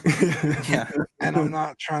 Yeah. And I'm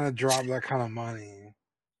not trying to drop that kind of money.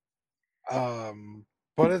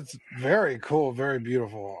 But it's very cool, very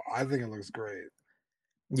beautiful. I think it looks great.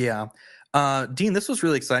 Yeah. Dean, this was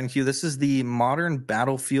really exciting to you. This is the Modern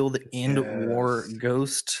Battlefield End War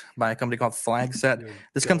Ghost by a company called Flagset. Dude,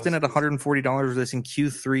 this comes in at $140, releasing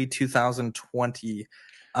Q3 2020.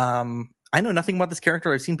 I know nothing about this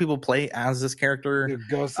character. I've seen people play as this character. Dude,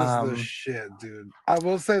 Ghost is the shit, dude. I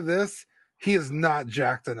will say this. He is not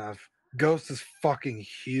jacked enough. Ghost is fucking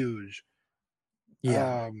huge.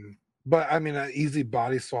 Yeah. But I mean, an easy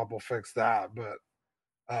body swap will fix that. But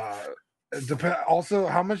also,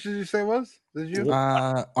 how much did you say it was? Did you?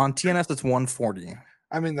 On TNS, it's $140.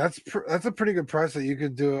 I mean, that's a pretty good price that you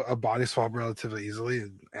could do a body swap relatively easily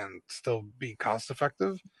and still be cost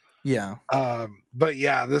effective. Yeah. But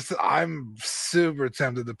yeah, I'm super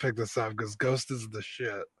tempted to pick this up because Ghost is the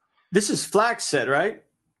shit. This is Flagset, right?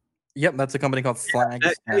 Yep, that's a company called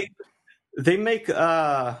Flagset. They make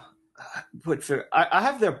I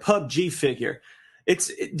have their PUBG figure.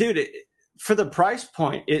 For the price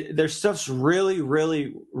point, their stuff's really,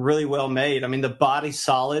 really, really well made. I mean, the body's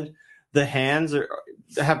solid. The hands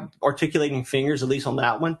have articulating fingers, at least on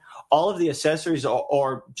that one. All of the accessories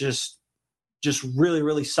are just really,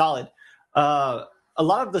 really solid. A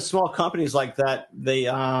lot of the small companies like that, they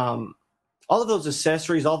all of those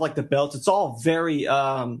accessories, all of like the belts, it's all very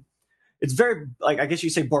it's very, like, I guess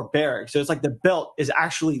you say barbaric. So it's like the belt is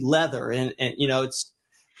actually leather, and it's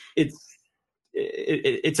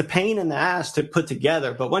a pain in the ass to put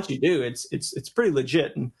together. But once you do, it's pretty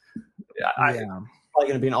legit, and probably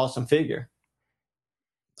going to be an awesome figure.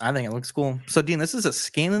 I think it looks cool. So, Dean, this is a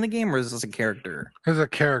skin in the game, or is this a character? It's a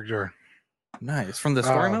character. Nice. From the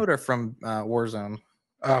story mode or from Warzone?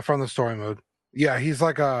 From the story mode. Yeah, he's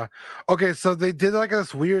like okay, so they did like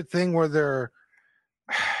this weird thing where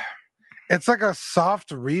it's like a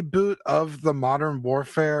soft reboot of the Modern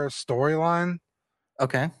Warfare storyline.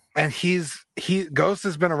 Okay. And Ghost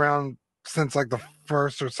has been around since like the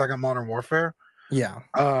first or second Modern Warfare. Yeah.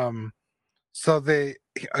 So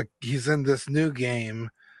he's in this new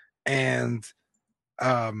game, and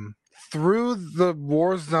through the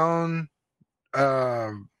Warzone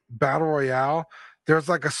Battle Royale, there's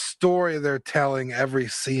like a story they're telling every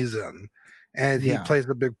season, and he plays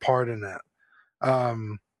a big part in it.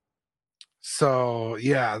 So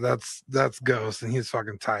yeah, that's Ghost, and he's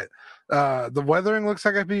fucking tight. The weathering looks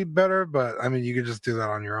like it'd be better, but I mean, you could just do that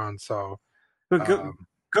on your own. So,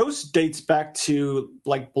 Ghost dates back to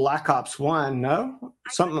like Black Ops 1, no?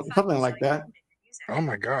 Something like that. Oh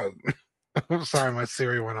my god! I'm sorry, my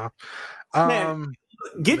Siri went off. Man,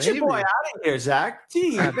 get your boy out of here, Zach.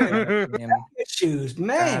 Gee, man. Issues,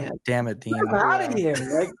 man. God damn it, Dean. Get out of here.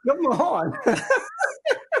 Like, come on.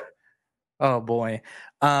 Oh boy.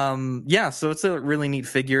 So it's a really neat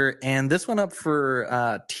figure, and this one up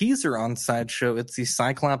for teaser on Sideshow. It's the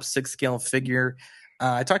Cyclops 6-scale figure.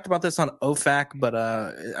 I talked about this on OFAC, but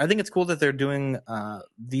I think it's cool that they're doing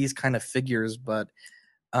these kind of figures, but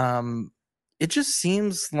it just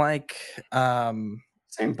seems like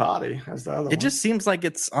same body as the other one. It just seems like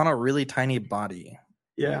it's on a really tiny body.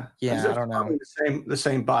 Yeah, I don't know. The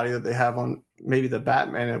same body that they have on maybe the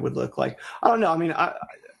Batman. It would look like. I don't know. I mean,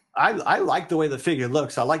 I like the way the figure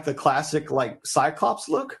looks. I like the classic like Cyclops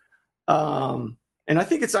look, and I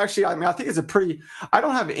think it's actually. I mean, I think it's a pretty. I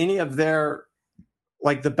don't have any of their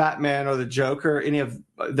like the Batman or the Joker, any of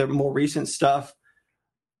their more recent stuff,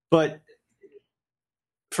 but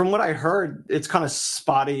from what I heard, it's kind of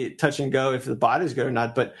spotty, touch and go if the body's good or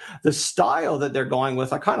not. But the style that they're going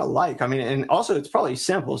with, I kind of like. I mean, and also it's probably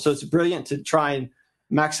simple, so it's brilliant to try and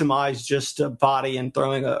maximize just a body and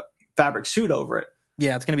throwing a fabric suit over it.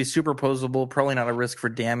 Yeah, it's going to be superposable. Probably not a risk for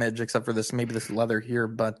damage, except for this leather here.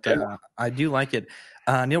 But I do like it.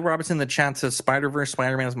 Neil Robertson in the chat says Spider-Verse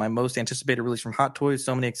Spider-Man is my most anticipated release from Hot Toys.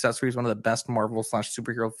 So many accessories, one of the best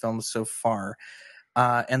Marvel/superhero films so far.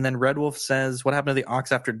 And then Red Wolf says, what happened to the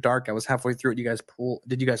Ox After Dark? I was halfway through it.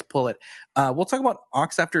 Did you guys pull it? We'll talk about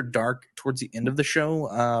Ox After Dark towards the end of the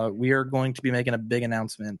show. We are going to be making a big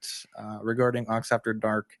announcement regarding Ox After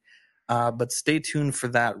Dark. But stay tuned for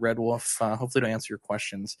that, Red Wolf. Hopefully to answer your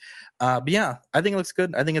questions. But yeah, I think it looks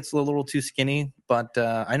good. I think it's a little too skinny, but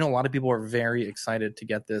I know a lot of people are very excited to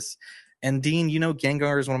get this. And Dean, you know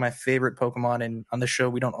Gengar is one of my favorite Pokemon, and on the show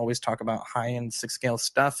we don't always talk about high-end 6-scale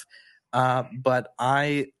stuff. But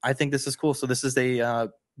I think this is cool. So this is a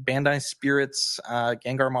Bandai Spirits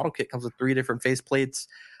Gengar model kit. Comes with 3 different faceplates.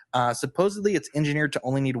 Supposedly it's engineered to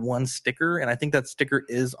only need 1 sticker, and I think that sticker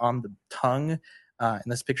is on the tongue. In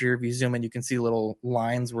this picture, if you zoom in, you can see little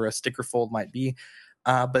lines where a sticker fold might be.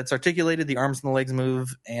 But it's articulated, the arms and the legs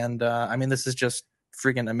move, and I mean, this is just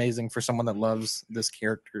freaking amazing for someone that loves this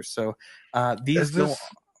character. So these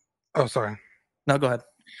Oh, sorry. No, go ahead.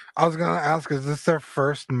 I was going to ask, is this their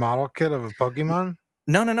first model kit of a Pokemon?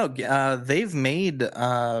 No. They've made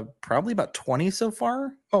probably about 20 so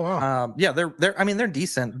far. Oh wow. Yeah, they're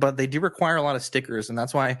decent, but they do require a lot of stickers, and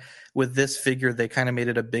that's why with this figure they kind of made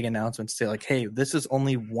it a big announcement to say like, hey, this is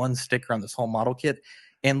only 1 sticker on this whole model kit.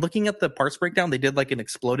 And looking at the parts breakdown, they did like an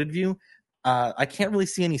exploded view. I can't really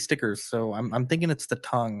see any stickers, so I'm thinking it's the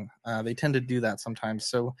tongue. They tend to do that sometimes.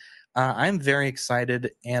 So I'm very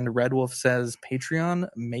excited. And Red Wolf says Patreon,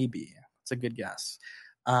 maybe. It's a good guess.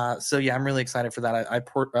 So yeah, I'm really excited for that. I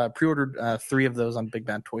pre-ordered 3 of those on Big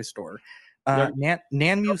Bad Toy Store.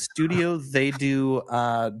 Nanmu Studio, they do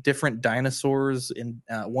different dinosaurs in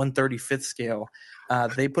 1/35th scale.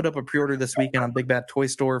 They put up a pre-order this weekend on Big Bad Toy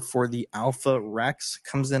Store for the Alpha Rex.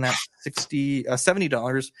 Comes in at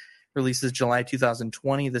 $70. Releases July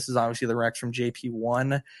 2020. This is obviously the Rex from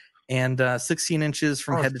JP1. And 16 inches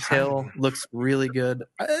from head to tail. Looks really good.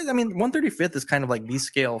 I mean, 1/35th is kind of like the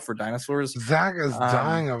scale for dinosaurs. Zach is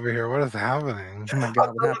dying over here. What is happening? Oh my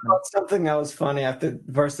God, what happened? Something that was funny after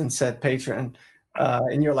Verson said Patreon,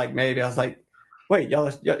 and you're like, maybe. I was like, wait, y'all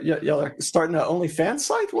are starting an OnlyFans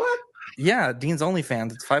site? What? Yeah, Dean's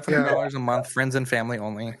OnlyFans. It's $500 a month, friends and family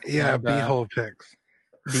only. Yeah, beehole pics.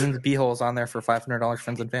 Dean's beeholes on there for $500,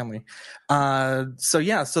 friends and family.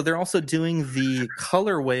 So they're also doing the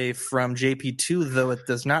colorway from JP2, though it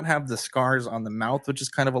does not have the scars on the mouth, which is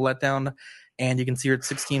kind of a letdown. And you can see here it's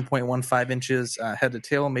 16.15 inches head to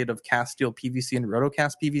tail, made of cast steel PVC and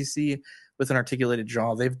rotocast PVC with an articulated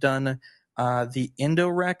jaw. They've done the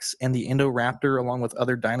Indorex and the Indoraptor along with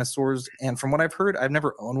other dinosaurs. And from what I've heard, I've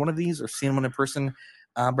never owned one of these or seen one in person.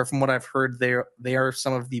 But from what I've heard, they are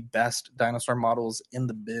some of the best dinosaur models in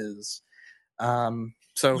the biz.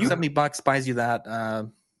 So $70 buys you that.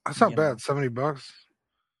 That's not bad. $70.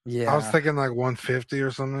 Yeah, I was thinking like 150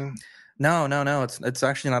 or something. No. It's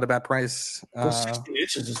actually not a bad price. 16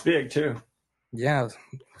 inches is big too. Yeah,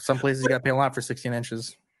 some places you got to pay a lot for 16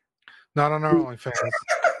 inches. Not on our OnlyFans.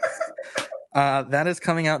 That is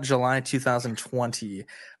coming out July 2020.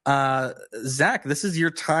 Zach, this is your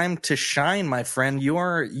time to shine, my friend. You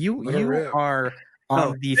are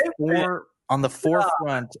on the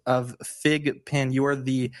forefront of Fig Pin. You are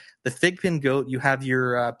the Fig Pin goat. You have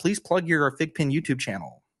your please plug your Fig Pin YouTube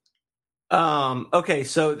channel. Okay,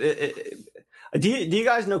 so do you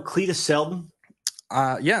guys know Cletus Selden?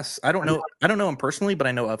 Yes, I don't know him personally, but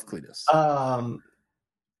I know of Cletus.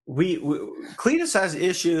 Cletus has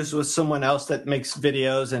issues with someone else that makes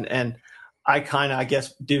videos, and I kind of, I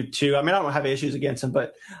guess, do too. I mean, I don't have issues against him,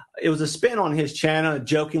 but it was a spin on his channel.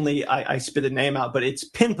 Jokingly, I spit the name out, but it's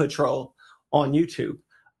Pin Patrol on YouTube.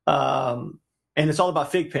 And it's all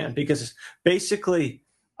about Fig Pin because basically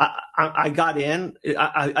I got in.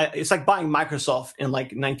 It's like buying Microsoft in like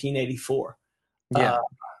 1984. Yeah.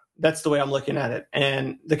 That's the way I'm looking at it.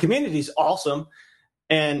 And the community's awesome.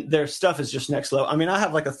 And their stuff is just next level. I mean, I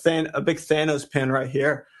have like a big Thanos pin right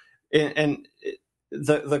here. And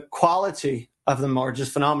the quality of them are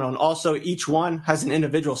just phenomenal. And also each one has an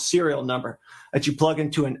individual serial number that you plug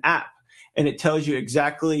into an app, and it tells you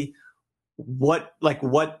exactly what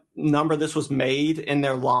number this was made in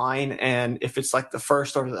their line, and if it's like the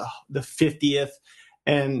first or the 50th,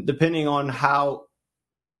 and depending on how,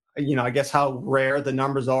 I guess how rare the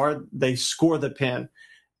numbers are, they score the pin.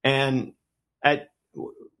 And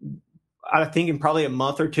I think in probably a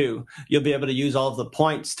month or two, you'll be able to use all of the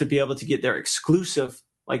points to be able to get their exclusive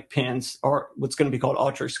like pins, or what's going to be called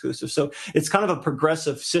ultra exclusive. So it's kind of a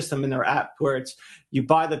progressive system in their app where it's you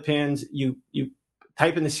buy the pins, you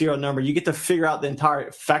type in the serial number, you get to figure out the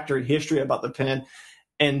entire factory history about the pin,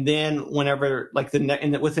 and then whenever like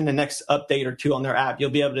within the next update or two on their app,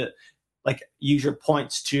 you'll be able to like use your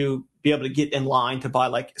points to be able to get in line to buy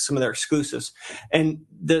like some of their exclusives. And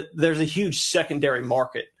there's a huge secondary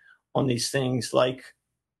market on these things. Like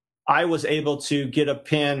I was able to get a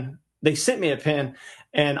pin. They sent me a pin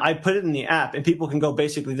and I put it in the app, and people can go,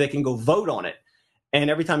 basically they can go vote on it. And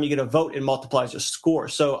every time you get a vote, it multiplies your score.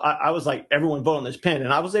 So I was like, everyone vote on this pin.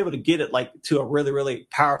 And I was able to get it like to a really, really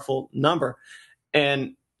powerful number.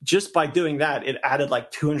 And just by doing that, it added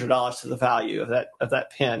like $200 to the value of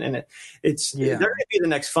that pin. And they're going to be the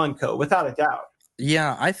next Funko without a doubt.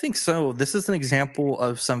 Yeah, I think so. This is an example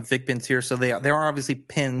of some Fig pins here. So they are obviously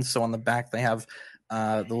pins. So on the back, they have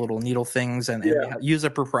the little needle things, and they use a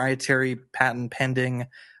proprietary patent pending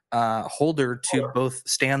holder to both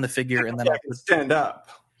stand the figure and then stand up.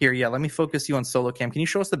 Here, let me focus you on Solo Cam. Can you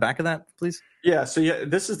show us the back of that, please? Yeah, so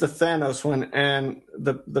this is the Thanos one, and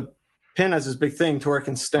the pin has this big thing to where it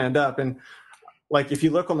can stand up. And like if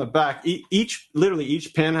you look on the back, each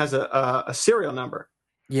pin has a serial number.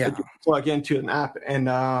 Yeah, that you plug into an app, and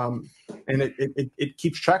it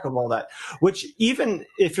keeps track of all that. Which even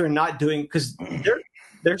if you're not doing, because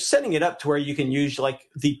they're setting it up to where you can use like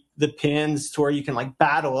the pins to where you can like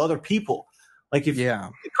battle other people, like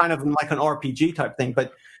kind of like an RPG type thing.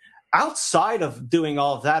 But outside of doing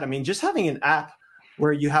all of that, I mean, just having an app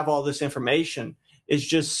where you have all this information is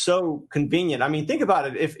just so convenient. I mean, think about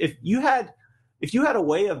it. If you had a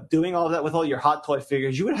way of doing all of that with all your Hot Toy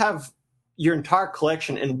figures, you would have your entire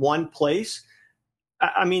collection in one place.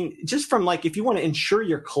 I mean, just from like, if you want to insure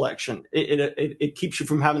your collection, it keeps you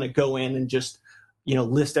from having to go in and just,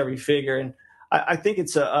 list every figure. And I think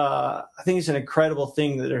it's an incredible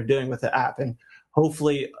thing that they're doing with the app, and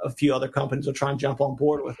hopefully a few other companies will try and jump on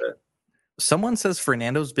board with it. Someone says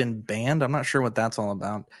Fernando's been banned. I'm not sure what that's all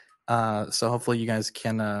about. So hopefully you guys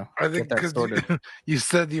can. I think because you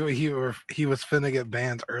said he was finna get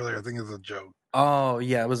banned earlier. I think it's a joke. Oh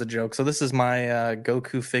yeah, it was a joke. So this is my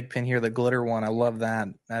Goku Fig pin here, the glitter one. I love that.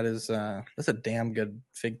 That's a damn good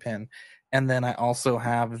Fig pin. And then I also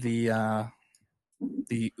have the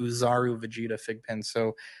Uzaru Vegeta Fig pin.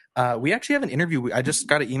 So we actually have an interview. I just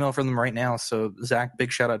got an email from them right now. So Zach,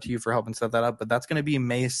 big shout out to you for helping set that up. But that's going to be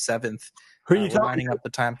May 7th. Who are you talking lining up the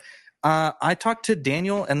time? I talked to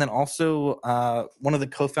Daniel, and then also one of the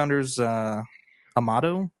co-founders,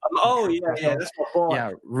 Amato. Oh yeah, that's my boy.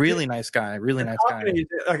 Yeah, really nice guy. Really nice guy.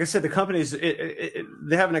 Like I said, the companies they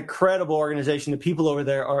have an incredible organization. The people over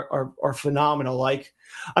there are phenomenal. Like,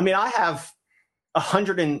 I mean, I have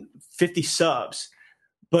 150 subs,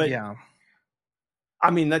 but yeah,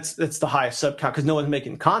 I mean that's the highest sub count because no one's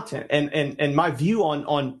making content. And my view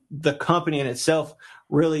on the company in itself,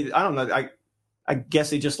 really, I don't know. I guess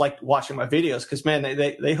they just like watching my videos because, man,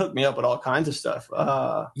 they hook me up with all kinds of stuff.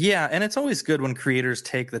 Yeah, and it's always good when creators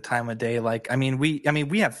take the time of day. Like, we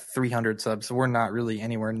have 300 subs, so we're not really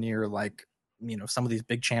anywhere near like some of these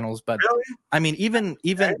big channels. But really? I mean, even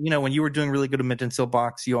when you were doing really good at Mint and Seal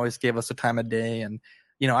Box, you always gave us a time of day. And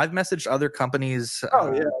I've messaged other companies,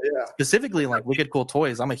 specifically like Wicked Cool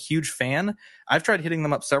Toys. I'm a huge fan. I've tried hitting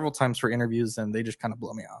them up several times for interviews, and they just kind of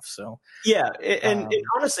blow me off. So yeah, and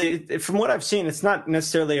honestly, from what I've seen, it's not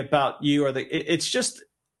necessarily about you or it's just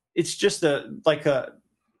I'm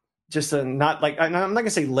not gonna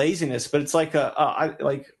say laziness, but it's like I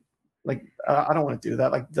don't want to do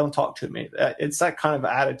that. Like, don't talk to me. It's that kind of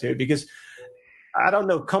attitude because I don't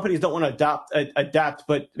know. Companies don't want to adapt,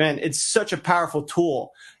 but man, it's such a powerful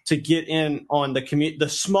tool to get in on the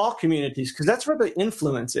small communities because that's where the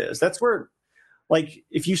influence is. That's where, like,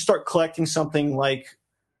 if you start collecting something like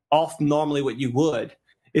off normally what you would,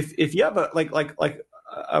 if you have a like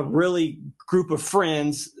a really group of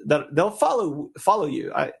friends that they'll follow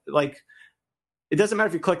you. It doesn't matter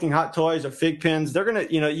if you're collecting Hot Toys or Fig pins. They're gonna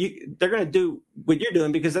they're gonna do what you're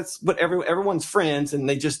doing because that's what everyone's friends, and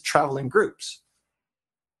they just travel in groups.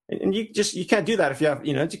 And you can't do that if you have,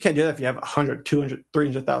 you can't do that if you have 100, 200,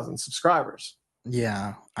 300,000 subscribers.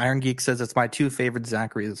 Yeah. Iron Geek says it's my two favorite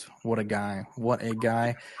Zachary's. What a guy. What a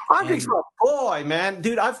guy. Iron Geek's my boy, man.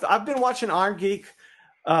 Dude, I've been watching Iron Geek.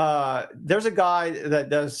 There's a guy that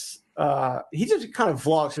does, he just kind of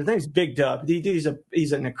vlogs. His name's Big Dub. He's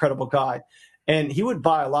an incredible guy. And he would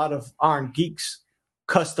buy a lot of Iron Geek's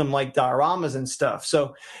custom like dioramas and stuff.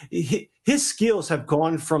 So his skills have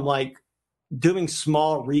gone from like doing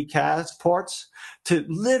small recast parts to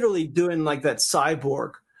literally doing like that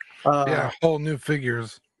Cyborg Whole new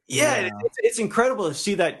figures. Yeah, it's incredible to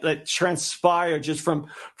see that transpire just from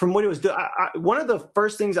what he was doing. One of the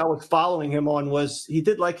first things I was following him on was he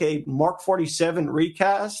did like a Mark 47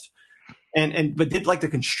 recast, but did like the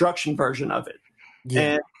construction version of it. Yeah.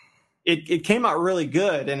 And it came out really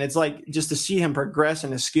good, and it's like just to see him progress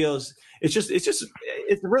in his skills. It's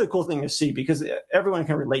a really cool thing to see because everyone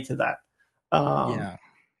can relate to that.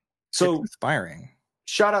 So it's inspiring.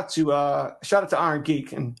 Shout out to Iron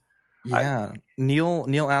Geek and. Yeah,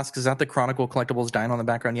 Neil asks, "Is that the Chronicle Collectibles dino in the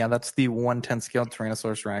background?" Yeah, that's the 1/10 scale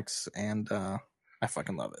Tyrannosaurus Rex, and I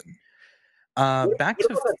fucking love it. What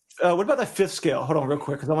about that 5th scale? Hold on, real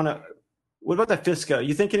quick, because I want to. What about that 5th scale?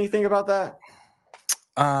 You think anything about that?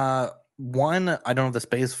 1, I don't have the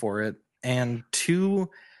space for it, and 2,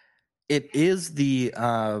 it is the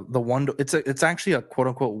one. It's actually a quote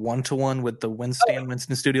unquote 1-to-1 with the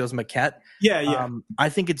Winston Studios maquette. Yeah. I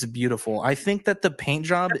think it's beautiful. I think that the paint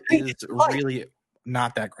job is really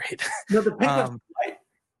not that great. No, the paint job's light.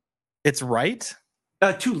 It's right.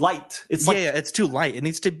 Too light. It's it's too light. It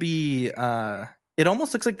needs to be. It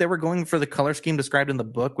almost looks like they were going for the color scheme described in the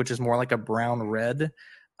book, which is more like a brown red.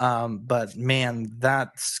 But man,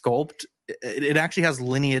 that sculpt. It actually has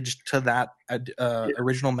lineage to that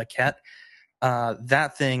original maquette.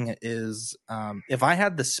 That thing is, if I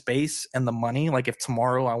had the space and the money, like if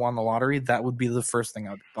tomorrow I won the lottery, that would be the first thing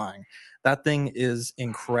I would be buying. That thing is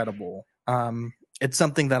incredible. It's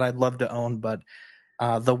something that I'd love to own, but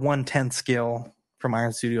the 1/10 scale from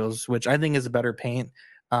Iron Studios, which I think is a better paint,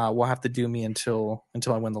 will have to do me until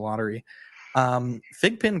I win the lottery.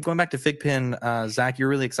 Figpin, going back to Figpin, Zach, you're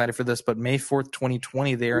really excited for this, but May 4th,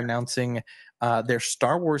 2020, they are announcing their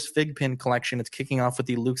Star Wars Figpin collection. It's kicking off with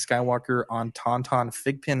the Luke Skywalker on Tauntaun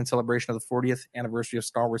Figpin in celebration of the 40th anniversary of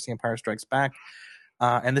Star Wars The Empire Strikes Back.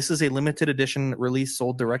 And this is a limited edition release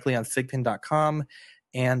sold directly on figpin.com.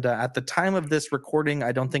 And at the time of this recording,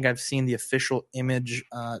 I don't think I've seen the official image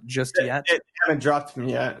just yet. It haven't dropped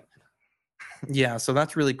me yet. Yeah, so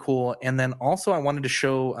that's really cool. And then also I wanted to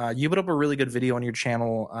show you put up a really good video on your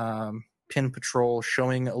channel, Pin Patrol,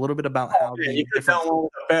 showing a little bit about how you could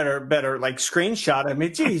tell better like screenshot. I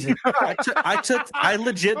mean, Jesus. I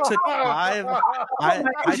legit took 5.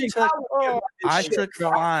 I took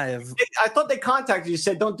 5. I thought they contacted you,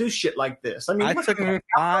 said don't do shit like this. I mean, I took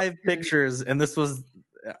 5 pictures, and this was.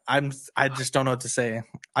 I just don't know what to say.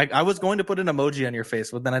 I was going to put an emoji on your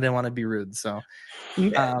face, but then I didn't want to be rude. So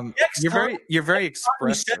you're very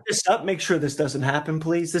expressive. Set this up. Make sure this doesn't happen,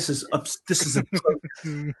 please. This is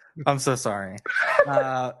I'm so sorry.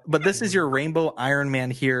 But this is your Rainbow Iron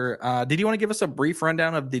Man here. Did you want to give us a brief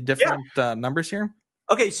rundown of the different numbers here?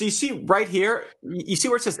 Okay, so you see right here, you see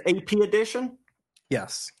where it says AP edition?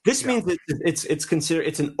 Yes. This means it's considered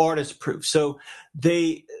it's an artist proof. So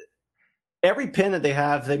every pin that they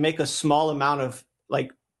have, they make a small amount of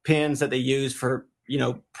like pins that they use for,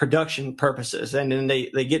 production purposes. And then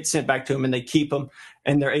they get sent back to them and they keep them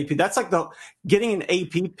and they're AP. That's like getting an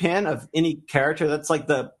AP pin of any character. That's like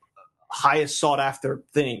the highest sought after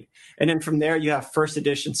thing. And then from there you have first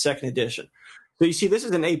edition, second edition. So you see, this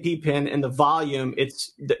is an AP pin and the volume,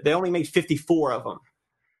 they only made 54 of them.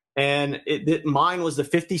 And mine was the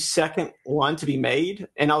 52nd one to be made.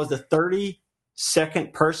 And I was the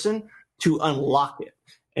 32nd person to unlock it.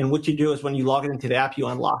 And what you do is when you log it into the app, you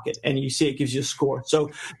unlock it, and you see it gives you a score.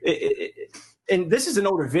 So, and this is an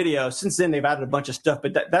older video. Since then, they've added a bunch of stuff,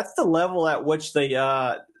 but that's the level at which they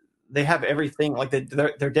have everything. Like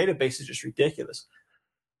their database is just ridiculous.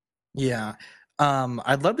 Yeah.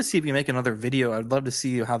 I'd love to see if you make another video. I'd love to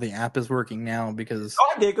see how the app is working now because.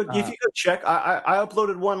 Oh, I did. If you go check, I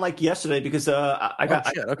uploaded one like yesterday because I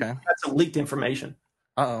got some leaked information.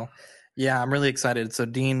 Uh-oh. Yeah, I'm really excited. So,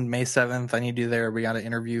 Dean, May 7th, I need you there. We got to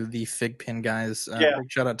interview the Figpin guys.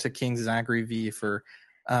 Big shout out to King Zachary V for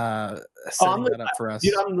setting that up for us.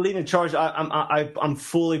 Dude, I'm leading charge. I'm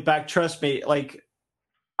fully back. Trust me. Like,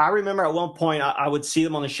 I remember at one point I would see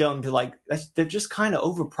them on the show and be like, they're just kind of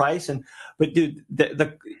overpriced. But dude,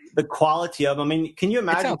 the quality of them. I mean, can you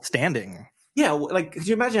imagine? It's outstanding. Yeah, like could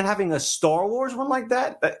you imagine having a Star Wars one like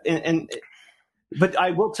that? But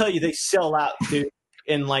I will tell you, they sell out, dude.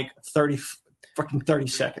 In like 30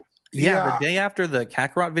 seconds. Yeah, the day after the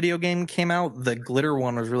Kakarot video game came out, the glitter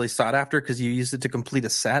one was really sought after because you used it to complete a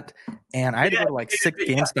set. And I had to go to like 6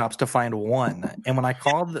 GameStops to find one. And when I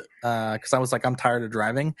called, because I was like, I'm tired of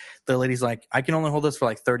driving, the lady's like, I can only hold this for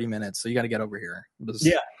like 30 minutes, so you got to get over here.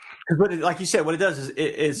 Yeah, but like you said, what it does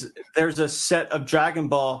is there's a set of Dragon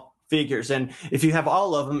Ball figures, and if you have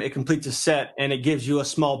all of them, it completes a set, and it gives you a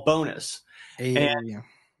small bonus. And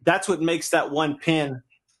that's what makes that one pin.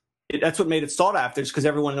 That's what made it sought after, is because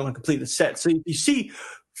everyone wanted to complete the set. So you see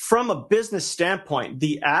from a business standpoint,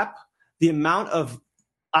 the amount of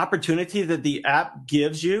opportunity that the app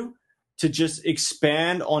gives you to just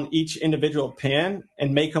expand on each individual pin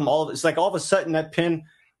and make them all, it's like all of a sudden that pin,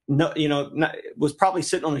 was probably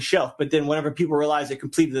sitting on a shelf, but then whenever people realized it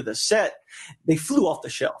completed the set, they flew off the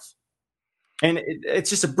shelf. And it's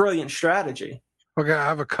just a brilliant strategy. Okay, I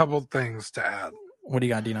have a couple things to add. What do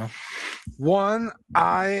you got, Dino? One,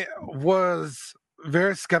 I was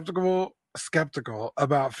very skeptical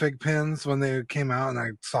about fig pins when they came out and I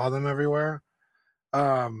saw them everywhere.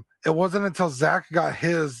 It wasn't until Zach got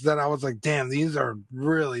his that I was like, damn, these are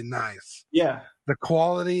really nice. Yeah. The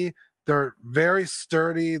quality, they're very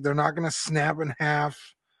sturdy. They're not going to snap in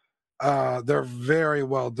half. They're very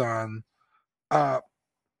well done. And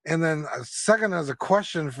then second, as a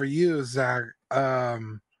question for you, Zach,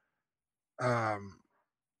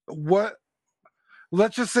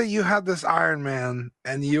 let's just say you had this Iron Man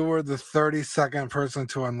and you were the 32nd person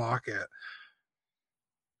to unlock it.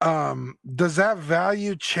 Does that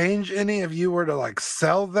value change any if you were to like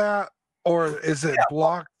sell that, or is it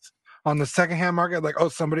blocked on the secondhand market? Like, oh,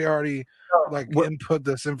 somebody already input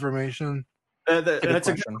this information. That's a good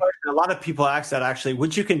question. A lot of people ask that actually.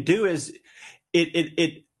 What you can do is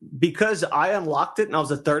it because I unlocked it and I was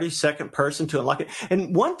the 32nd person to unlock it.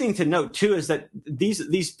 And one thing to note too is that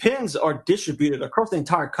these pins are distributed across the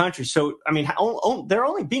entire country. So I mean, they're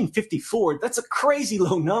only being 54. That's a crazy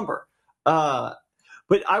low number. But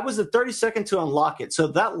I was the 32nd to unlock it, so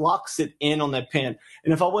that locks it in on that pin.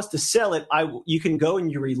 And if I was to sell it, you can go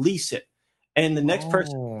and you release it, and the next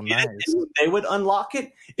person, nice. They would unlock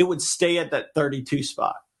it. It would stay at that 32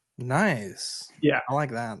 spot. Nice. Yeah, I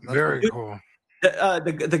like that. That's very cool.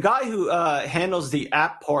 The guy who handles the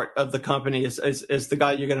app part of the company is the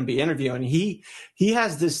guy you're going to be interviewing. He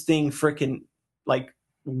has this thing freaking like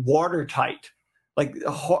watertight. Like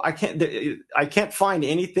I can't find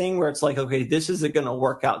anything where it's like, okay, this isn't going to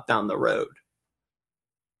work out down the road.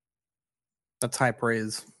 That's high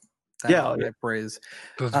praise. High praise.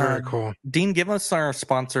 That's very cool. Dean, give us our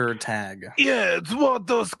sponsor tag. Yeah, it's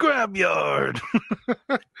Watto Scrapyard.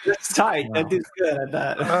 That's tight. Wow. That dude's good at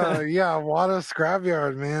that. Watto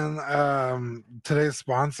Scrapyard, man. Today's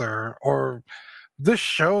sponsor, or this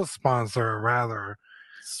show's sponsor, rather.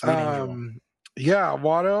 Sweet angel. Yeah,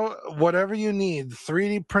 Watto, whatever you need,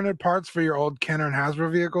 3D printed parts for your old Kenner and Hasbro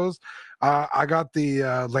vehicles. I got the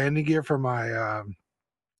landing gear for my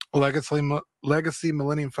Legacy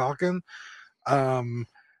Millennium Falcon. A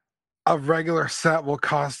regular set will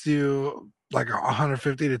cost you like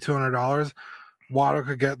 $150 to $200. Watto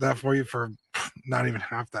could get that for you for not even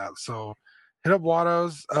half that. So hit up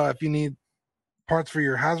Watto's if you need parts for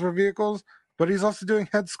your Hasbro vehicles. But he's also doing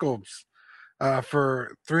head sculpts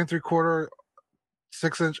for 3 3/4,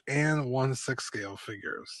 6-inch, and 1/6 scale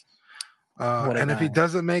figures. And if he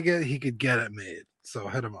doesn't make it, he could get it made. So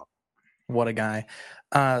hit him up. What a guy.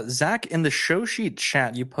 Zach, in the show sheet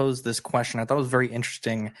chat, you posed this question. I thought it was very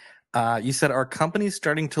interesting. You said, are companies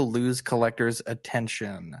starting to lose collectors'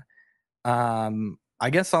 attention? I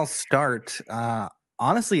guess I'll start.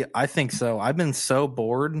 Honestly, I think so. I've been so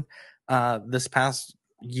bored this past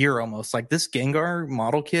year almost. Like, this Gengar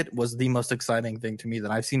model kit was the most exciting thing to me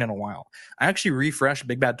that I've seen in a while. I actually refreshed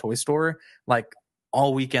Big Bad Toy Store like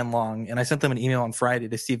all weekend long, and I sent them an email on Friday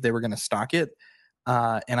to see if they were going to stock it.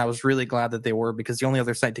 And I was really glad that they were, because the only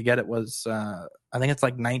other site to get it was I think it's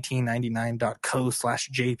like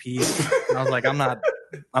 1999.co/JP. And I was like, I'm not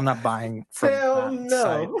buying from that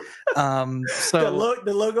site. So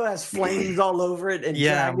the logo has flames all over it and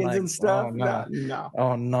dragons and stuff.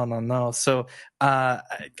 Oh no. So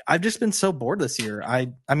I've just been so bored this year.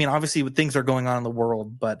 I mean, obviously things are going on in the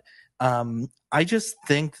world, but I just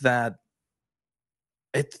think that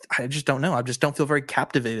I just don't know. I just don't feel very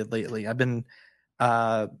captivated lately. I've been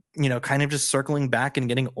kind of just circling back and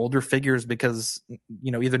getting older figures because,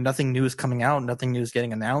 either nothing new is coming out, nothing new is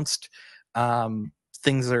getting announced.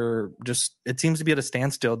 Things are just, it seems to be at a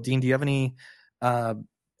standstill. Dean, do you have any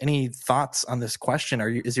thoughts on this question?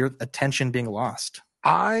 Is your attention being lost?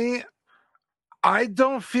 I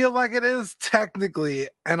don't feel like it is technically,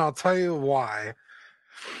 and I'll tell you why.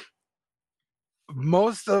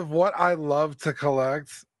 Most of what I love to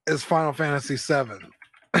collect is Final Fantasy VII.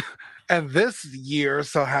 And this year,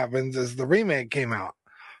 so happens, is the remake came out.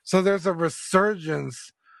 So there's a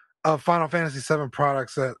resurgence of Final Fantasy VII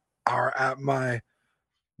products that are at my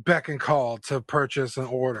beck and call to purchase and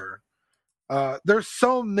order. There's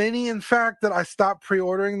so many, in fact, that I stopped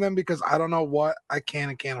pre-ordering them because I don't know what I can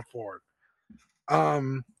and can't afford.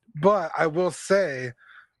 But I will say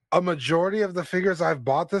a majority of the figures I've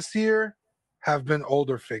bought this year have been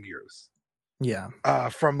older figures. Yeah.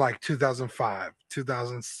 From like 2005,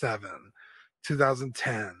 2007,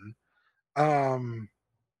 2010.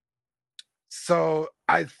 So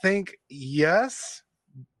I think, yes,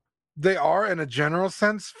 they are in a general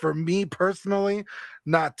sense. For me personally,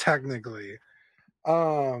 not technically.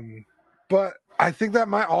 But I think that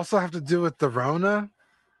might also have to do with the Rona.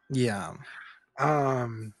 Yeah.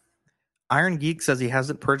 Iron Geek says he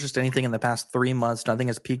hasn't purchased anything in the past 3 months. Nothing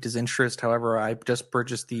has piqued his interest. However, I just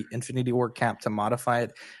purchased the Infinity War cap to modify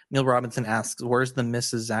it. Neil Robinson asks, "Where's the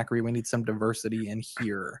Mrs. Zachary? We need some diversity in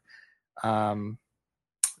here." I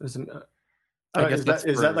guess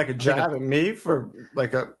is that like a jab at me for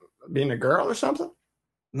like being a girl or something?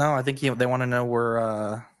 No, I think they want to know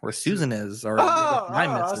where Susan is. Or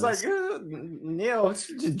I was like, Neil,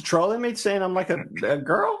 trolling me, saying I'm like a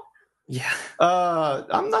girl. Yeah.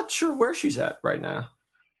 I'm not sure where she's at right now.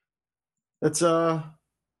 It's Can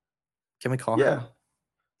we call her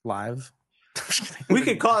live? We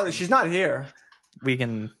could call her. She's not here. We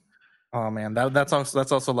can. Oh man, that's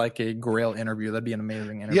also like a Grail interview. That'd be an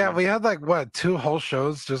amazing interview. Yeah, we had like 2 whole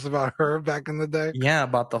shows just about her back in the day. Yeah,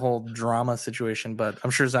 about the whole drama situation, but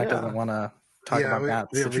I'm sure Zach doesn't want to talk about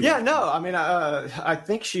that situation. Yeah, no, I mean, I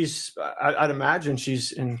think I'd imagine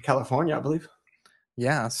she's in California, I believe.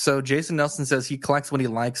 Yeah. So Jason Nelson says he collects what he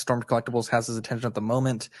likes. Storm Collectibles has his attention at the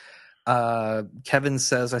moment. Kevin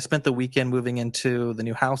says, I spent the weekend moving into the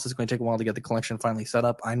new house. It's going to take a while to get the collection finally set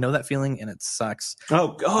up. I know that feeling, and it sucks.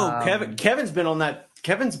 Kevin's been on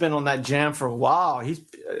that jam for a while.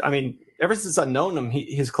 Ever since I've known him,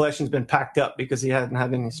 his collection's been packed up because he hadn't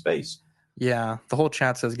had any space. Yeah, the whole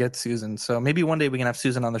chat says get Susan. So maybe one day we can have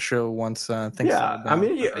Susan on the show once things. Yeah, I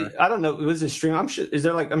mean, I don't know. It was a stream. I'm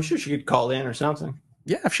sure she could call in or something.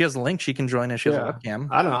 Yeah, if she has a link, she can join us. She has a webcam.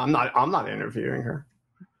 I don't know. I'm not interviewing her.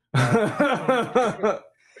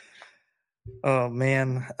 Oh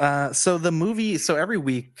man. So the movie, every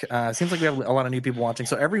week, it seems like we have a lot of new people watching.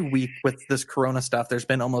 So every week with this Corona stuff, there's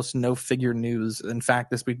been almost no figure news. In fact,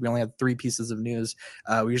 this week we only had 3 pieces of news.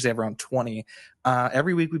 We usually have around 20.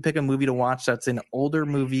 Every week we pick a movie to watch that's an older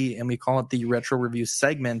movie, and we call it the retro review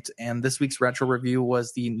segment. And this week's retro review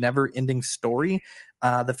was The Never Ending Story.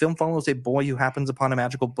 The film follows a boy who happens upon a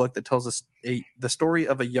magical book that tells us the story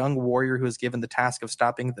of a young warrior who is given the task of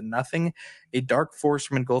stopping the Nothing, a dark force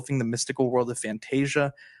from engulfing the mystical world of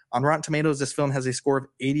Fantasia. On Rotten Tomatoes, this film has a score of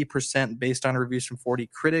 80% based on reviews from 40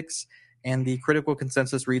 critics, and the critical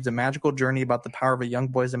consensus reads, a magical journey about the power of a young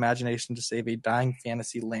boy's imagination to save a dying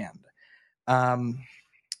fantasy land.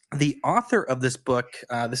 The author of this book,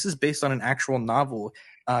 this is based on an actual novel.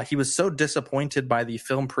 He was so disappointed by the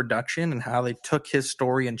film production and how they took his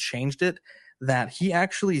story and changed it that he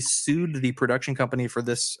actually sued the production company for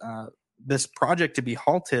this project to be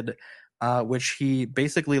halted, which he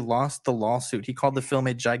basically lost the lawsuit. He called the film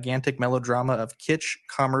a gigantic melodrama of kitsch,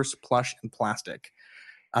 commerce, plush, and plastic.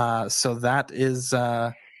 So that is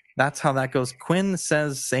that's how that goes. Quinn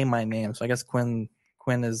says, "Say my name." So I guess Quinn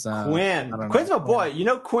is Quinn. Quinn's my boy. You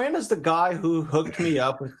know, Quinn is the guy who hooked me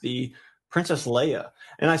up with the Princess Leia,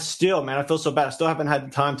 and I feel so bad. I still haven't had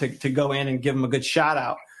the time to go in and give him a good shout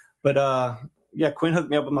out. But Quinn hooked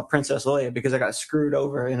me up with my Princess Leia because I got screwed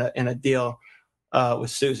over in a deal with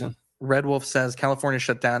Susan. Red Wolf says California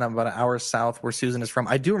shut down about an hour south where Susan is from.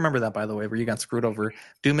 I do remember that, by the way, where you got screwed over.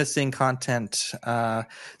 Do missing content.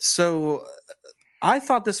 So I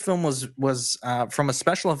thought this film was from a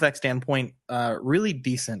special effects standpoint really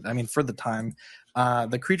decent. I mean, for the time,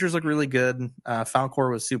 the creatures look really good.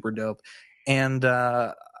 Falcor was super dope, and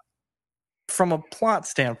from a plot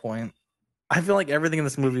standpoint, I feel like everything in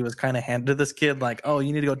this movie was kind of handed to this kid. Like, oh,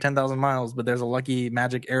 you need to go 10,000 miles, but there's a lucky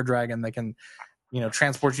magic air dragon that can,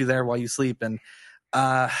 transport you there while you sleep. And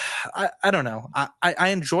I don't know. I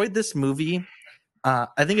enjoyed this movie.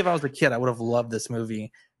 I think if I was a kid, I would have loved this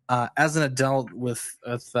movie. As an adult with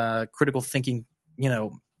critical thinking,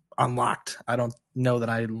 unlocked, I don't know that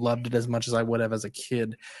I loved it as much as I would have as a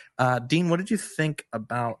kid. Dean, what did you think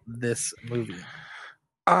about this movie?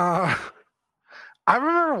 I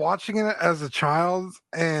remember watching it as a child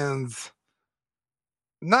and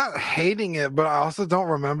not hating it, but I also don't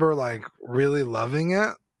remember like really loving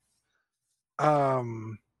it.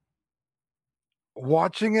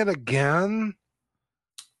 Watching it again,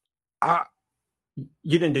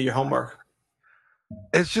 you didn't do your homework.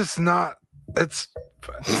 It's just not. It's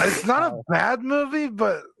not a bad movie,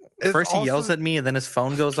 but first he yells at me, and then his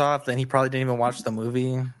phone goes off. Then he probably didn't even watch the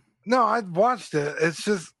movie. No, I watched it. It's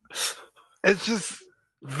just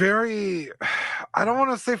very. I don't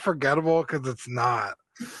want to say forgettable because it's not,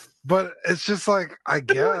 But it's just like, I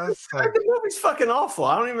guess. The movie's fucking awful.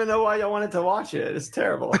 I don't even know why y'all wanted to watch it. It's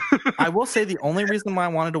terrible. I will say the only reason why I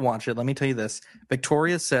wanted to watch it, let me tell you this.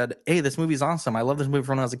 Victoria said, hey, this movie's awesome. I love this movie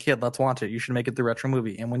from when I was a kid. Let's watch it. You should make it the retro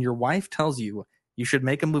movie. And when your wife tells you you should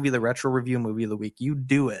make a movie the retro review movie of the week, you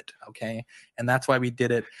do it, okay? And that's why we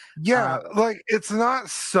did it. Yeah, like, it's not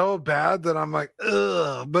so bad that I'm like,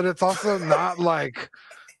 ugh, but it's also not like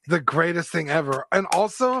the greatest thing ever. And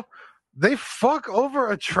also, they fuck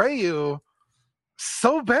over Atreyu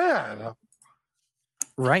so bad.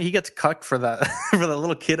 Right? He gets cucked for that for the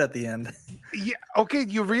little kid at the end. Yeah, okay,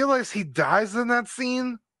 you realize he dies in that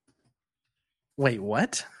scene? Wait,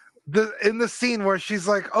 what? In the scene where she's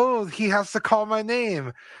like, oh, he has to call my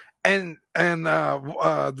name. And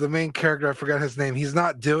the main character, I forgot his name, he's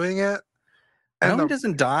not doing it. And he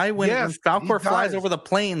doesn't die. When Falkor flies over the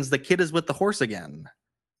plains, the kid is with the horse again.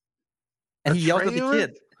 And he yells at the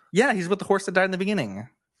kid. Yeah, he's with the horse that died in the beginning.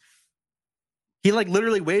 He like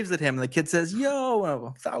literally waves at him, and the kid says,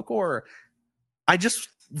 "Yo, Falkor." I just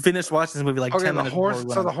finished watching this movie like 10 minutes before.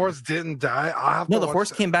 So the horse didn't die? No, the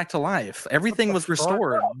horse came back to life. Everything was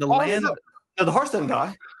restored. The land. No, the horse didn't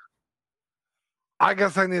die. I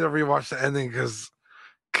guess I need to rewatch the ending because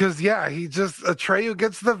yeah, Atreyu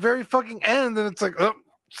gets to the very fucking end, and it's like, oh,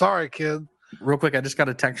 sorry, kid. Real quick, I just got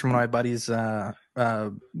a text from one of my buddies,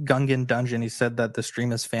 Gungan Dungeon. He said that the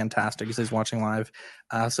stream is fantastic. He says he's watching live.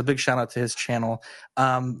 So big shout out to his channel.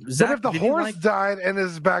 Zach, but if the horse died and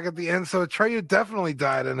is back at the end, so Atreyu definitely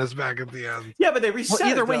died and is back at the end. Yeah, but they reset. Well,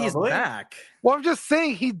 either way, he's back. Well, I'm just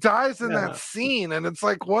saying he dies in that scene, and it's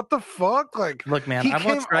like, what the fuck? Like, look, man, I've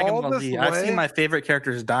watched Dragon Ball Z. I've seen my favorite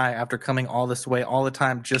characters die after coming all this way all the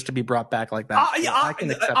time just to be brought back like that. I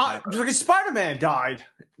can accept that. Spider-Man died,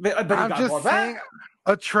 but he got just more saying, back.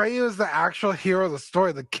 Atreyu is the actual hero of the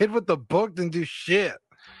story. The kid with the book didn't do shit.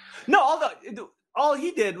 No, all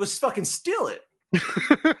he did was fucking steal it.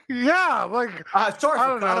 Yeah, like sorry,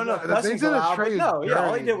 I don't know. They did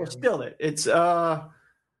all he did was steal it. It's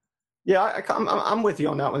yeah, I'm with you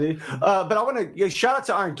on that one. But I want to shout out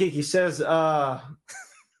to Iron Geek. He says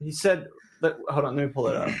he said that, hold on, let me pull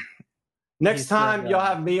it up. Next time y'all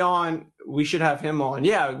have me on, we should have him on.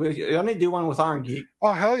 Yeah, I need to do one with Iron Geek.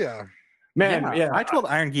 Oh hell yeah. Man, yeah. I told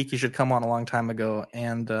Iron Geek he should come on a long time ago,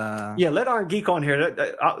 and let Iron Geek on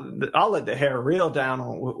here. I'll let the hair reel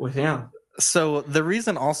down with him. So the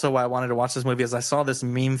reason also why I wanted to watch this movie is I saw this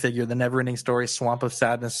meme figure, the Neverending Story Swamp of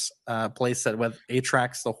Sadness playset with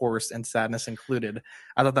Atrax the horse and Sadness included.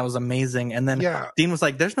 I thought that was amazing. And then Dean was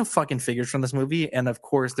like, there's no fucking figures from this movie. And of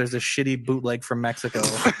course, there's a shitty bootleg from Mexico.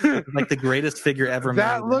 Like the greatest figure ever made.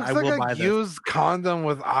 That looks like a used condom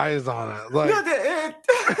with eyes on it. Like, it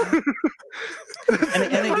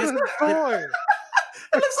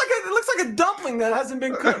looks like a dumpling that hasn't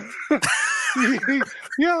been cooked.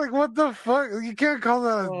 Yeah, like what the fuck? You can't call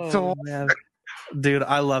that a toy. Man. Dude,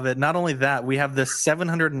 I love it. Not only that, we have this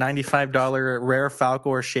 $795 rare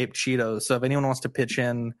Falkor shaped Cheetos. So if anyone wants to pitch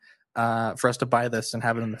in for us to buy this and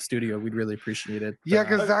have it in the studio, we'd really appreciate it. Yeah,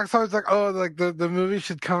 because Zach's always like, oh, like the movie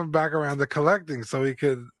should come back around to collecting so we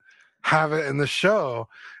could have it in the show.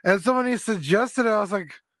 And so when he suggested it, I was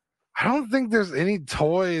like, I don't think there's any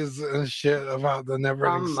toys and shit about the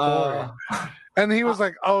Neverending Story. And he was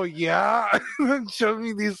like, oh, yeah? And then showed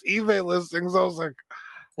me these eBay listings. I was like,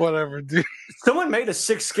 whatever, dude. Someone made a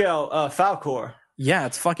 6-scale Falkor. Yeah,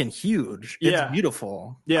 it's fucking huge. It's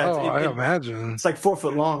beautiful. Yeah, I imagine. It's like 4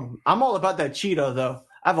 foot long. I'm all about that Cheeto, though.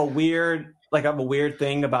 I have a weird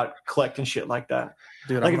thing about collecting shit like that.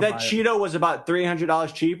 Dude, like if that Cheeto was about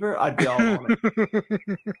 $300 cheaper, I'd be all on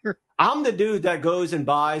it. I'm the dude that goes and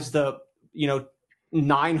buys the,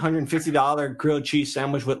 $950 grilled cheese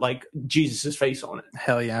sandwich with like Jesus's face on it.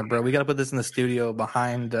 Hell yeah, bro. We got to put this in the studio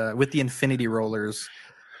behind with the infinity rollers.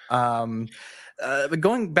 But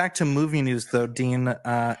going back to movie news, though, Dean,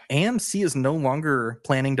 AMC is no longer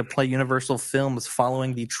planning to play Universal films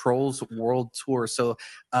following the Trolls World Tour. So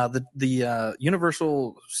the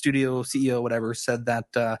Universal Studio CEO, whatever, said that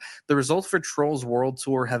the results for Trolls World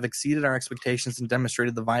Tour have exceeded our expectations and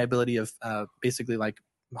demonstrated the viability of basically like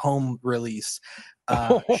home release.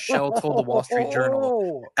 Shell told the Wall Street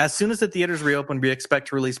Journal, as soon as the theaters reopen, we expect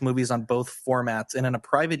to release movies on both formats. And in a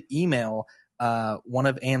private email, one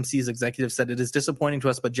of AMC's executives said, it is disappointing to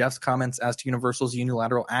us, but Jeff's comments as to Universal's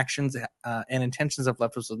unilateral actions and intentions have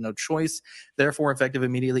left us with no choice. Therefore, effective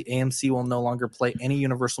immediately, AMC will no longer play any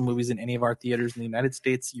Universal movies in any of our theaters in the United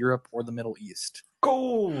States, Europe, or the Middle East.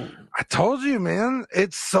 Cool. I told you, man.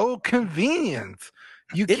 It's so convenient.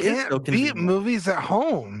 You can't beat movies at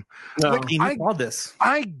home. No. Like,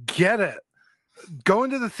 I get it. Going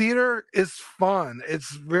to the theater is fun.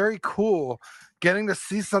 It's very cool. getting to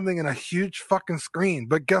see something in a huge fucking screen.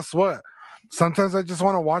 But guess what? Sometimes I just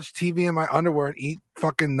want to watch TV in my underwear and eat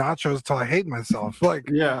fucking nachos till I hate myself. Like,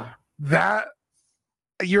 that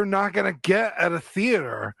you're not going to get at a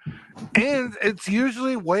theater. And it's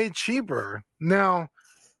usually way cheaper. Now,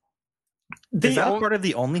 is that part of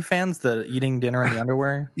the OnlyFans, the eating dinner in the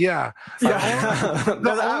underwear? Yeah. I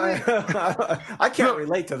can't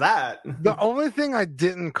relate to that. The only thing I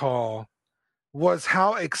didn't call was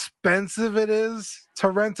how expensive it is to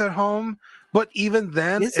rent at home. But even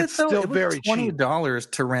then, it's still very cheap.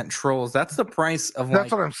 $20 to rent Trolls. That's the price of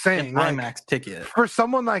what I'm saying. An IMAX ticket. For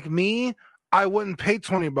someone like me, I wouldn't pay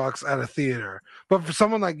 $20 at a theater. But for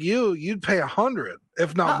someone like you, you'd pay $100,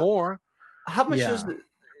 if not more. How much is it?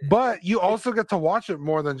 But you also get to watch it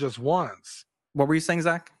more than just once. What were you saying,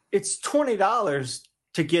 Zach? It's $20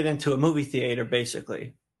 to get into a movie theater,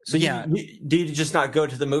 basically. So do you just not go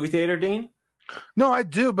to the movie theater, Dean? No, I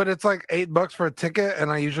do, but it's like $8 for a ticket, and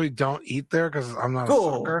I usually don't eat there because I'm not a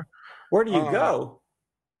sucker. Where do you go?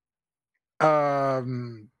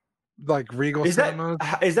 Like Regal Cinemas.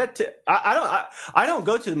 I don't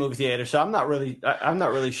go to the movie theater, so I'm not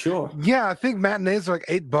really sure. Yeah, I think matinees are like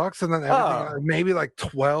 $8, and then everything maybe like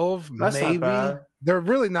 12. That's maybe not bad. They're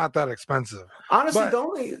really not that expensive. Honestly,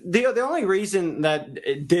 the only reason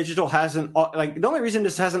that digital hasn't the only reason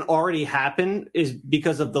this hasn't already happened is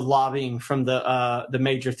because of the lobbying from the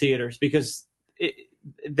major theaters, because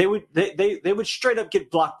they would straight up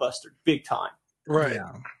get blockbustered big time. Right.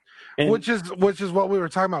 Yeah. Which is what we were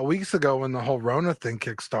talking about weeks ago when the whole Rona thing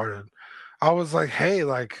kickstarted. I was like, hey,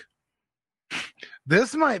 like,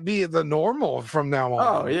 this might be the normal from now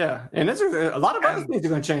on. Oh yeah, and there's a lot of other things are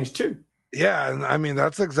going to change too. Yeah, and I mean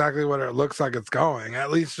that's exactly what it looks like it's going.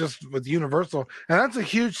 At least just with Universal, and that's a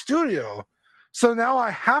huge studio. So now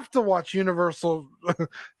I have to watch Universal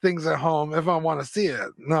things at home if I want to see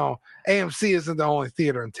it. No, AMC isn't the only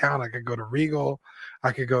theater in town. I could go to Regal.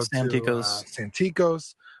 I could go to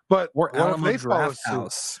Santikos. But what if they follow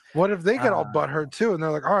suit? What if they get all butthurt too? And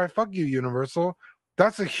they're like, all right, fuck you, Universal.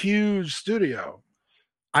 That's a huge studio.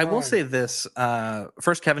 I will say this.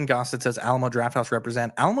 First, Kevin Gossett says Alamo Drafthouse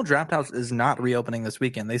represent. Alamo Drafthouse is not reopening this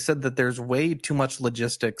weekend. They said that there's way too much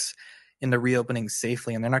logistics in the reopening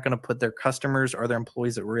safely, and they're not going to put their customers or their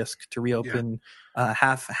employees at risk to reopen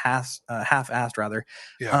half-assed rather.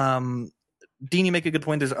 Yeah. Dean, you make a good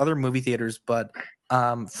point. There's other movie theaters, but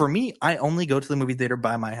for me, I only go to the movie theater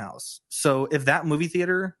by my house. So if that movie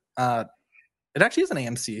theater, it actually is an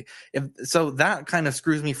AMC. So that kind of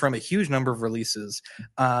screws me from a huge number of releases.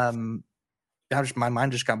 My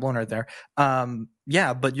mind just got blown right there.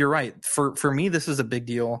 Yeah, but you're right. For me, this is a big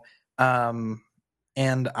deal. And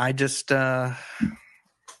I just don't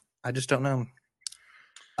know.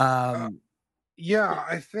 Yeah,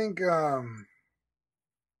 I think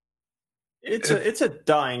it's a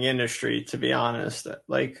dying industry, to be honest.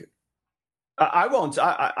 Like,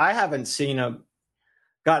 I haven't seen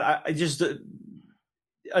I just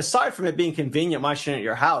aside from it being convenient watching it at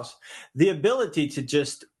your house, the ability to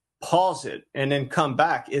just pause it and then come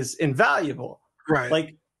back is invaluable. Right.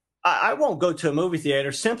 Like, I won't go to a movie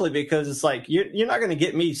theater simply because it's like you're not going to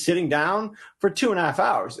get me sitting down for 2.5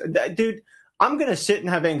 hours. Dude, I'm going to sit and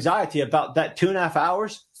have anxiety about that 2.5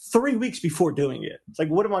 hours 3 weeks before doing it. It's like,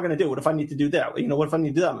 what am I going to do? What if I need to do that? What if I need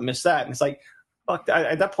to do that? I'm going to miss that. And it's like, fuck,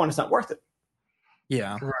 at that point, it's not worth it.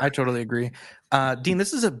 Yeah, right. I totally agree. Dean,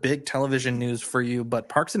 this is a big television news for you, but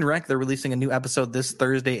Parks and Rec, they're releasing a new episode this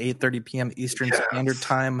Thursday, 8:30 p.m. Eastern Standard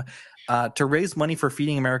Time. To raise money for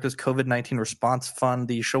Feeding America's COVID-19 Response Fund.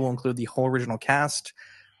 The show will include the whole original cast,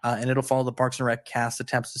 and it'll follow the Parks and Rec cast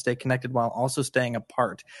attempts to stay connected while also staying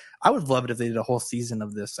apart. I would love it if they did a whole season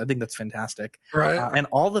of this. I think that's fantastic. Right. And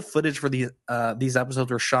all the footage for these episodes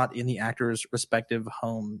were shot in the actors' respective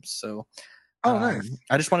homes. So, nice.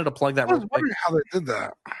 I just wanted to plug that. I was wondering how they did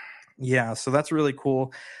that. Yeah, so that's really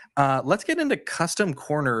cool. Let's get into Custom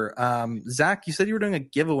Corner. Zach, you said you were doing a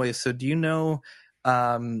giveaway. So do you know?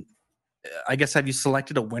 I guess, have you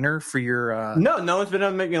selected a winner for your No one's been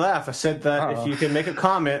able to make me laugh. I said that if you can make a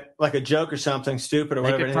comment, like a joke or something stupid or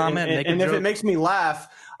whatever, and if it makes me laugh,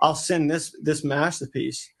 I'll send this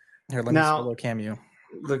masterpiece. Here, let me solo cam you.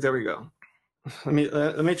 Look, there we go.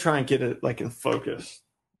 Let me try and get it like in focus.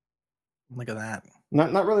 Look at that.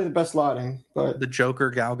 Not really the best lighting, but the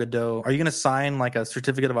Joker, Gal Gadot. Are you going to sign like a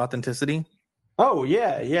certificate of authenticity? Oh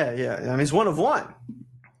yeah. I mean, it's one of one.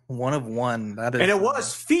 One of one. That is, and it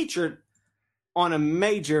was featured on a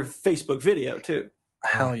major Facebook video too.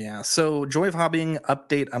 Hell yeah. So Joy of Hobbying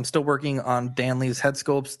update. I'm still working on Dan Lee's head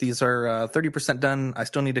sculpts. These are 30% done. I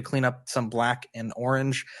still need to clean up some black and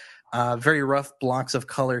orange. Very rough blocks of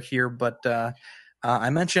color here, but I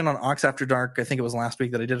mentioned on Ox After Dark, I think it was last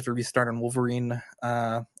week, that I did a restart on Wolverine.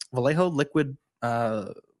 Vallejo Liquid,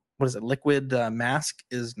 Liquid Mask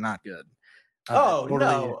is not good.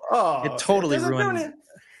 It totally ruined.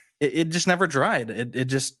 It just never dried.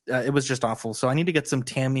 It was just awful. So I need to get some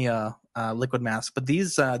Tamiya Liquid Mask. But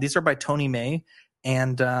these are by Tony May,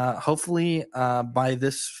 and hopefully by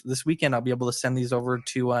this weekend I'll be able to send these over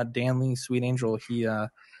to Danley Sweet Angel. He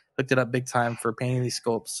hooked it up big time for painting these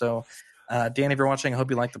sculpts. So Dan, if you're watching, I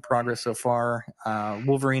hope you like the progress so far.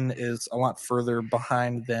 Wolverine is a lot further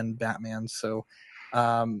behind than Batman, so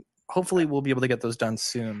hopefully we'll be able to get those done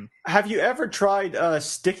soon. Have you ever tried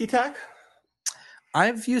Sticky Tack?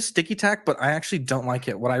 I've used Sticky Tack, but I actually don't like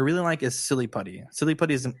it. What I really like is Silly Putty. Silly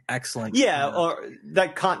Putty is an excellent. Or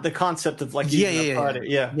the concept of like using putty.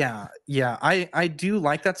 Yeah. I do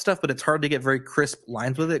like that stuff, but it's hard to get very crisp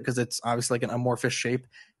lines with it because it's obviously like an amorphous shape.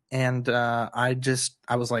 And I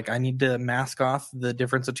was like, I need to mask off the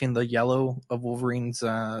difference between the yellow of Wolverine's,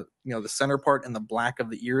 the center part and the black of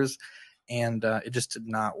the ears, and it just did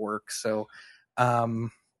not work. So.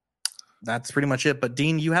 That's pretty much it. But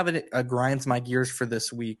Dean, you have a grinds my gears for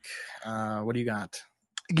this week. What do you got?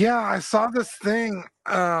 Yeah, I saw this thing.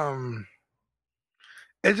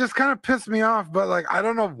 It just kind of pissed me off, but like I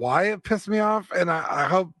don't know why it pissed me off, and I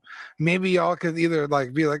hope maybe y'all could either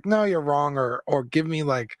like be like, no, you're wrong, or give me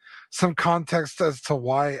like some context as to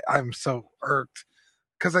why I'm so irked,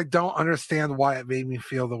 because I don't understand why it made me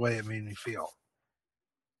feel the way it made me feel.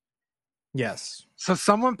 Yes. So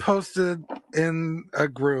someone posted in a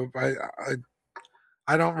group.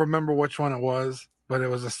 I don't remember which one it was, but it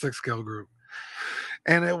was a 6-skill group,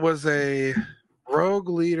 and it was a rogue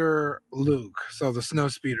leader Luke, so the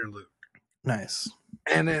snowspeeder Luke. Nice.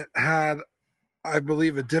 And it had, I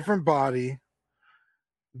believe, a different body.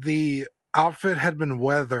 The outfit had been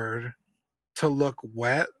weathered to look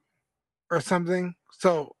wet or something,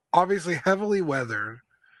 so obviously heavily weathered.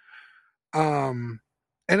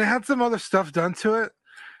 And it had some other stuff done to it.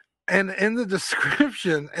 And in the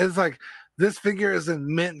description, it's like, this figure is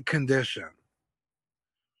in mint condition.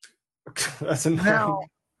 That's annoying. Now,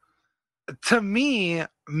 to me,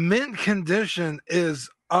 mint condition is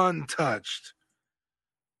untouched.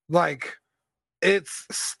 Like, it's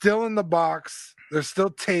still in the box. There's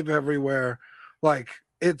still tape everywhere. Like,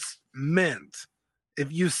 it's mint.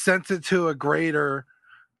 If you sent it to a grader,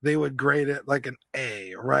 they would grade it like an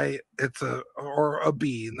A, right? Or a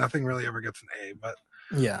B. Nothing really ever gets an A, but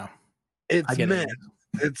yeah, it's mint.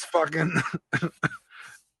 It's fucking,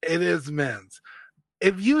 it is mint.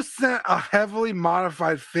 If you sent a heavily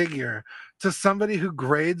modified figure to somebody who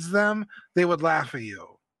grades them, they would laugh at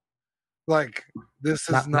you. Like, this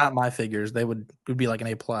is not my figures. They would be like an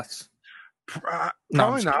A+.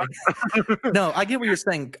 Probably not. No, I get what you're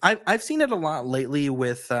saying. I've seen it a lot lately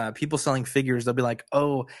with people selling figures. They'll be like,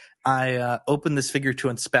 "Oh, I opened this figure to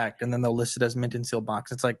inspect," and then they'll list it as mint and sealed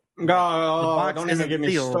box. It's like, no, don't even get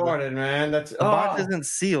me started, man. The box isn't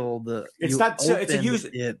sealed. It's not. It's a used.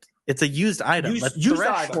 It's a used item.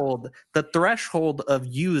 The threshold of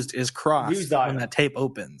used is crossed when that tape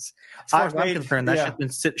opens. As far as I'm concerned, that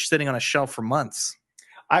shit's been sitting on a shelf for months.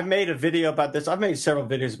 I've made a video about this. I've made several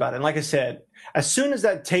videos about it. And like I said, as soon as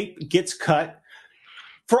that tape gets cut,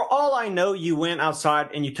 for all I know, you went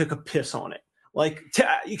outside and you took a piss on it. Like,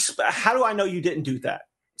 how do I know you didn't do that?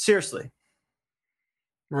 Seriously.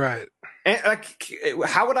 Right. And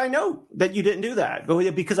how would I know that you didn't do that?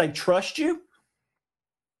 Because I trust you?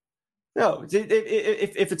 No.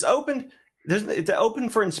 If it's open, it's open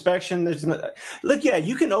for inspection.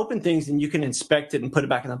 You can open things and you can inspect it and put it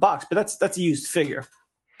back in the box, but that's a used figure.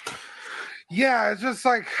 Yeah, it's just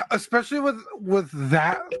like, especially with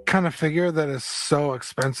that kind of figure that is so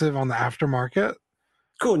expensive on the aftermarket.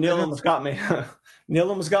 Cool, Neil almost got me. Neil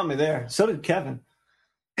almost got me there. So did Kevin.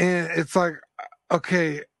 And it's like,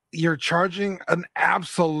 okay, you're charging an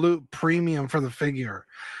absolute premium for the figure.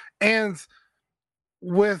 And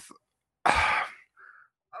with,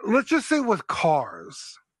 let's just say with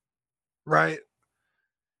cars, right?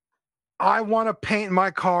 I want to paint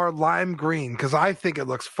my car lime green because I think it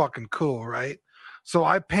looks fucking cool, right? So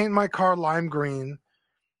I paint my car lime green,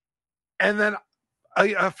 and then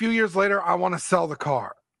a few years later, I want to sell the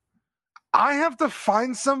car. I have to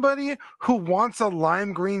find somebody who wants a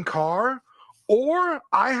lime green car, or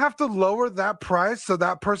I have to lower that price so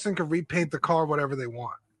that person can repaint the car whatever they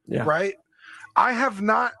want, right? I have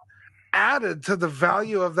not added to the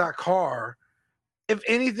value of that car. If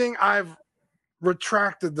anything, I've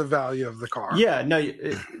retracted the value of the car. Yeah, no,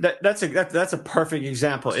 that's a perfect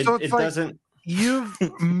example. So it doesn't. You've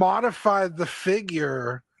modified the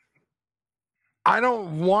figure. I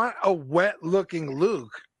don't want a wet looking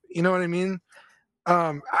Luke. You know what I mean?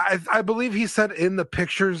 I believe he said in the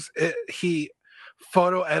pictures he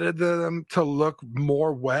photo edited them to look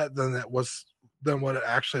more wet than what it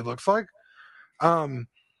actually looks like.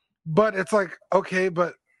 But it's like, okay,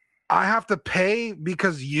 but I have to pay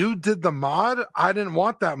because you did the mod. I didn't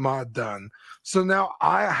want that mod done, so now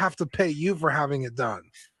I have to pay you for having it done.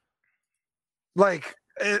 Like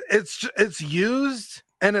it's used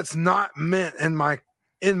and it's not mint in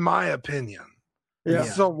my opinion. Yeah.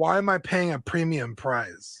 So why am I paying a premium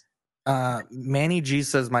price? Manny G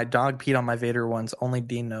says my dog peed on my Vader once. Only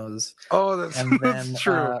Dean knows. Oh, that's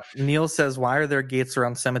true. Neil says, why are there gates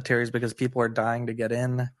around cemeteries? Because people are dying to get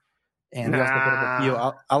in. And we also put up a few.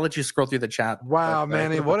 I'll let you scroll through the chat. Wow,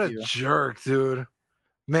 Manny, what a jerk, dude.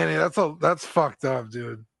 Manny, that's fucked up,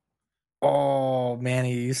 dude. Oh,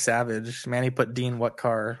 Manny, you savage. Manny put Dean what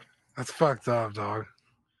car? That's fucked up, dog.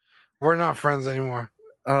 We're not friends anymore.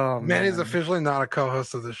 Oh, Manny's officially not a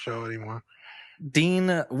co-host of this show anymore.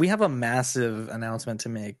 Dean, we have a massive announcement to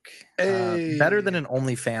make. Hey. Better than an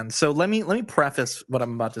OnlyFans. So let me preface what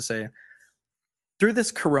I'm about to say. Through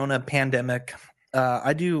this corona pandemic,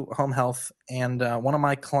 I do home health, and one of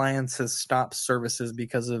my clients has stopped services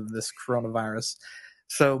because of this coronavirus.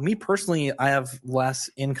 So me personally, I have less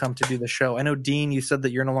income to do the show. I know, Dean, you said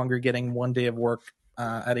that you're no longer getting 1 day of work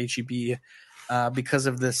at HEB because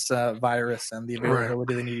of this virus and the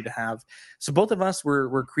availability they need you to have. So both of us,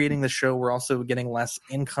 we're creating the show. We're also getting less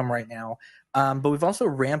income right now. But we've also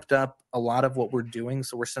ramped up a lot of what we're doing.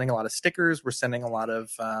 So we're sending a lot of stickers. We're sending a lot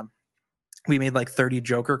of we made like 30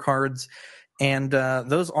 Joker cards. And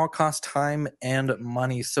those all cost time and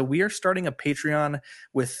money. So we are starting a Patreon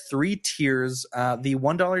with 3 tiers. The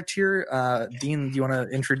 $1 tier, Dean, do you want to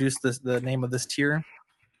introduce the name of this tier?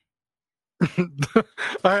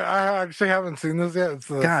 I actually haven't seen this yet. It's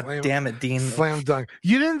God damn it, Dean. Slam dunk.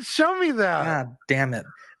 You didn't show me that. God damn it.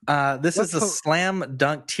 This is the Slam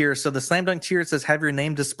Dunk tier. So the Slam Dunk tier says, have your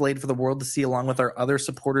name displayed for the world to see along with our other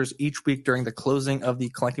supporters each week during the closing of the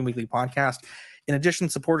Collecting Weekly podcast. In addition,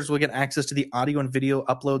 supporters will get access to the audio and video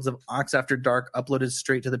uploads of Ox After Dark uploaded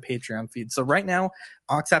straight to the Patreon feed. So right now,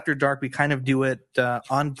 Ox After Dark, we kind of do it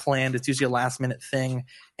unplanned. It's usually a last-minute thing,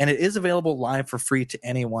 and it is available live for free to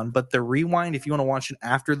anyone. But the rewind, if you want to watch it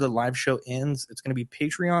after the live show ends, it's going to be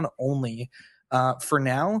Patreon only. For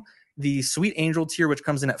now, the Sweet Angel tier, which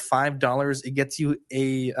comes in at $5, it gets you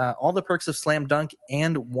all the perks of Slam Dunk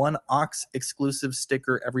and 1 Ox exclusive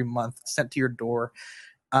sticker every month sent to your door.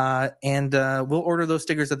 And we'll order those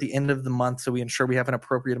stickers at the end of the month, so we ensure we have an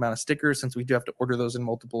appropriate amount of stickers, since we do have to order those in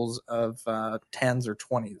multiples of 10s or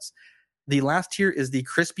 20s. The last tier is the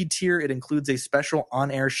Crispy tier. It includes a special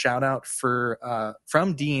on-air shout-out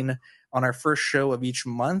from Dean on our first show of each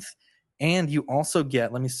month. And you also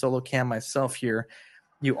get, let me solo cam myself here,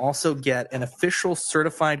 you also get an official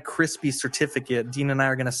certified Crispy certificate. Dean and I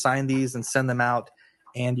are going to sign these and send them out,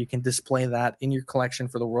 and you can display that in your collection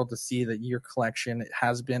for the world to see that your collection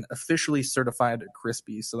has been officially certified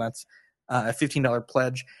Crispy. So that's a $15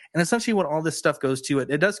 pledge. And essentially what all this stuff goes to,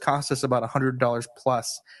 it does cost us about $100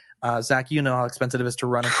 plus. Zach, you know how expensive it is to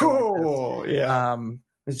run a show. Oh, yeah.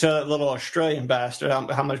 It's a little Australian bastard,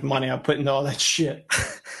 how much money I put into all that shit.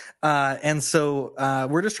 And so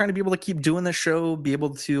we're just trying to be able to keep doing the show, be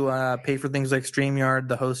able to pay for things like StreamYard,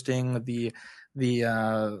 the hosting, the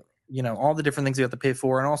all the different things you have to pay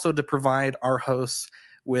for, and also to provide our hosts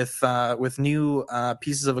with new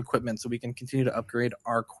pieces of equipment so we can continue to upgrade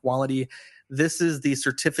our quality. This is the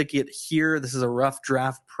certificate here. This is a rough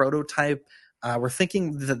draft prototype. We're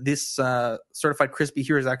thinking that this certified Crispy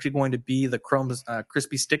here is actually going to be the Chrome's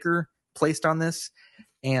Crispy sticker placed on this.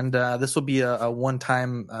 And this will be a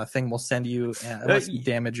one-time thing we'll send you unless you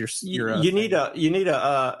damage your you need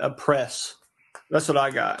a press. That's what I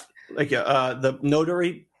got. Like the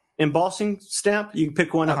notary embossing stamp. You can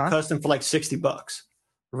pick one up custom for like $60.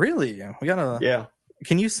 Really? We gotta. Yeah.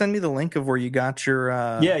 Can you send me the link of where you got your?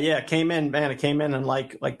 Yeah. It came in, man. It came in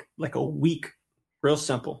like a week. Real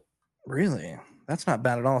simple. Really? That's not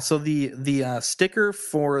bad at all. So the sticker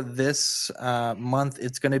for this month,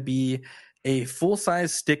 it's going to be a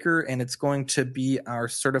full-size sticker, and it's going to be our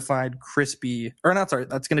certified Crispy, or not, sorry,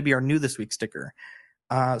 that's going to be our new this week sticker.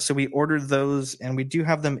 So we ordered those, and we do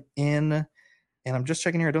have them in, and I'm just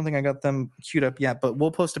checking here. I don't think I got them queued up yet, but we'll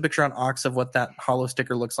post a picture on Ox of what that hollow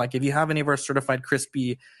sticker looks like. If you have any of our certified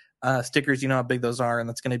Crispy stickers, you know how big those are, and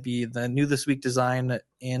that's going to be the new this week design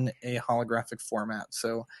in a holographic format.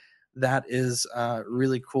 So that is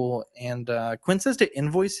really cool. And Quinn says to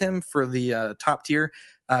invoice him for the top tier.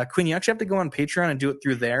 Quinn, you actually have to go on Patreon and do it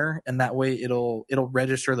through there, and that way it'll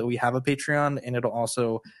register that we have a Patreon, and it'll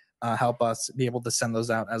also help us be able to send those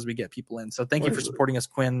out as we get people in. So thank you for supporting us,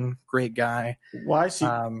 Quinn. Great guy. Why is he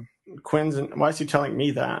why is he telling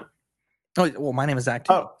me that? Oh, well, my name is Zach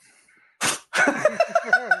too.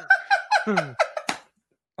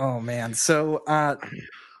 Oh man. So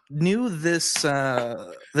new this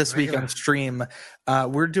week on stream,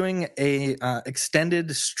 we're doing a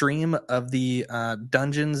extended stream of the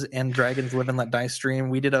Dungeons and Dragons Live and Let Die stream.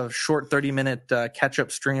 We did a short 30-minute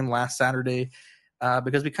catch-up stream last Saturday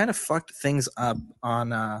because we kind of fucked things up on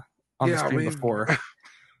the stream before.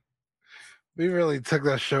 We really took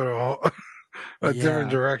that show to a different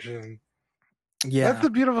direction. Yeah, that's the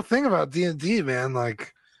beautiful thing about D&D, man.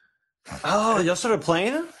 Like, y'all started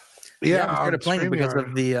playing it? Yeah, we started playing because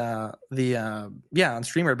of the on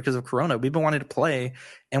StreamYard because of Corona. We've been wanting to play,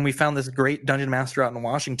 and we found this great dungeon master out in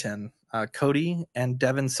Washington, Cody and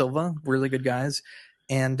Devin Silva, really good guys.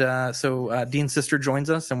 And so Dean's sister joins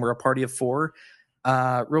us, and we're a party of 4.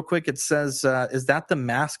 Real quick, it says, "Is that the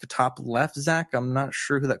mask top left, Zach?" I'm not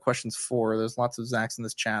sure who that question's for. There's lots of Zachs in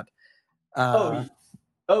this chat. Oh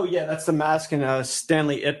yeah, that's the mask and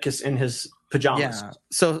Stanley Ipkiss in his pajamas. Yeah.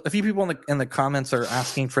 So a few people in the comments are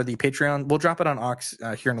asking for the Patreon. We'll drop it on Ox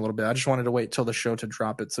here in a little bit. I just wanted to wait till the show to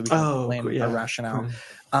drop it so we can explain our rationale.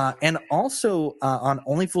 And also on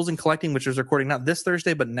Only Fools and Collecting, which is recording not this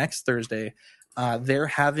Thursday but next Thursday, they're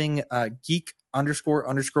having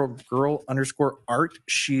geek__girl_art.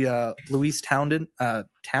 She Louise Townend.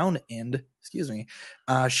 Excuse me.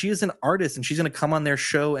 She is an artist, and she's going to come on their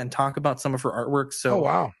show and talk about some of her artwork. So,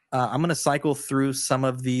 I'm going to cycle through some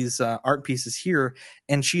of these art pieces here,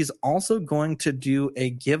 and she's also going to do a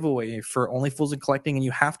giveaway for Only Fools and Collecting, and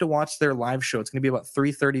you have to watch their live show. It's going to be about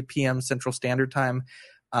 3:30 p.m. Central Standard Time,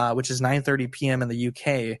 which is 9:30 p.m. in the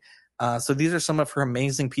UK. So these are some of her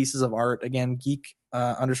amazing pieces of art. Again,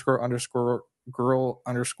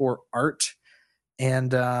 geek__girl_art.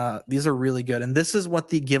 And these are really good. And this is what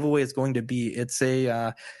the giveaway is going to be. It's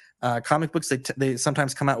a comic books. They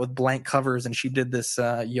sometimes come out with blank covers, and she did this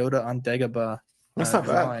Yoda on Dagobah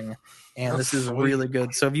drawing. Bad. And this is really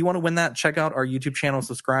good. So if you want to win that, check out our YouTube channel,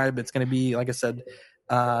 subscribe. It's going to be, like I said,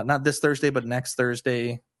 not this Thursday, but next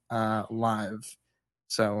Thursday live.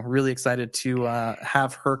 So really excited to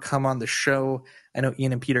have her come on the show. I know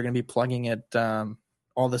Ian and Pete are going to be plugging it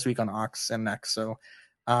all this week on Ox and Next. So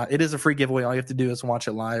it is a free giveaway. All you have to do is watch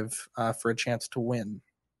it live for a chance to win.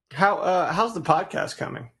 How's the podcast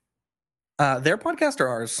coming? Their podcast or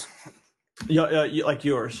ours? Like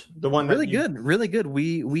yours, the one really good.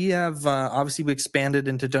 We have obviously we expanded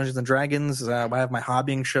into Dungeons and Dragons. I have my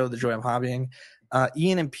hobbying show, The Joy of Hobbying.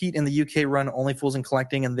 Ian and Pete in the UK run Only Fools and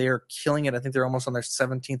Collecting, and they're killing it. I think they're almost on their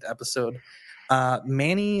 17th episode.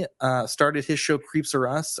 Manny started his show Creeps Are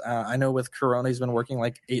Us. I know with Corona he's been working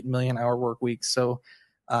like 8 million hour work weeks, so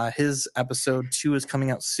his episode 2 is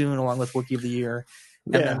coming out soon along with Wookiee of the Year.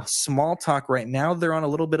 And then Small Talk right now, they're on a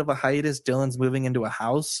little bit of a hiatus. Dylan's moving into a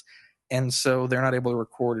house, and so they're not able to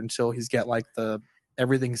record until he's got like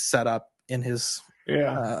everything set up in his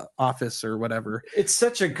office or whatever. It's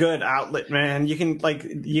such a good outlet, man. It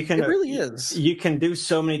really is. You can do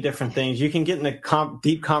so many different things. You can get into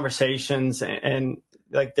deep conversations, and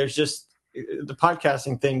like there's just the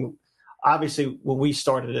podcasting thing. Obviously, when we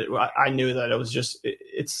started it, I knew that it was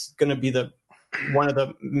it's going to be one of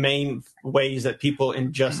the main ways that people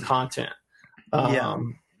ingest content.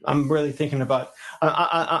 I'm really thinking about.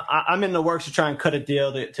 I'm in the works to try and cut a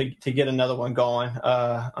deal to get another one going.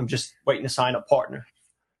 I'm just waiting to sign a partner.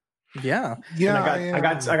 Yeah. I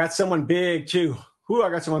got someone big too. I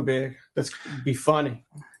got someone big. That's be funny.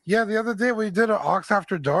 Yeah, the other day we did an Ox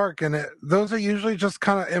After Dark, and those are usually just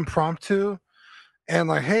kind of impromptu, and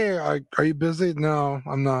like, hey, are you busy? No,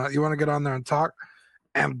 I'm not. You want to get on there and talk?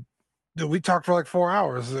 And we talked for like 4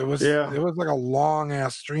 hours. It was like a long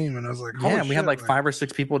ass stream, and I was like, yeah, we had like 5 or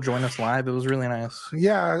 6 people join us live. It was really nice.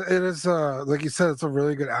 Yeah, it is. Like you said, it's a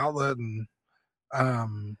really good outlet, and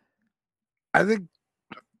I think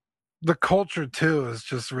the culture too is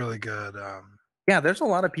just really good. Yeah, there's a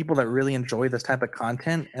lot of people that really enjoy this type of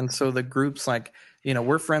content, and so the groups like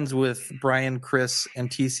we're friends with Brian, Chris, and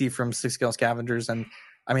TC from Six Scale Scavengers, and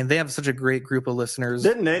I mean they have such a great group of listeners.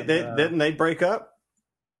 Didn't they break up?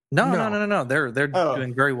 No. They're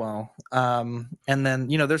doing very well. And then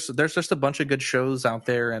there's just a bunch of good shows out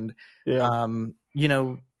there, and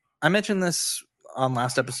I mentioned this on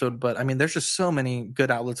last episode, but I mean there's just so many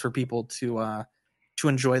good outlets for people to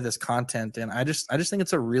enjoy this content, and I just think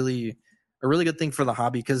it's a really good thing for the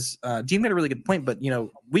hobby because Dean made a really good point. But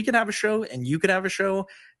we could have a show, and you could have a show,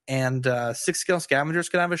 and Six Scale Scavengers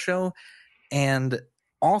could have a show, and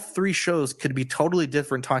all 3 shows could be totally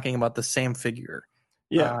different, talking about the same figure.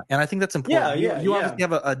 Yeah. And I think that's important. You obviously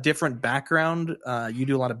have a different background. You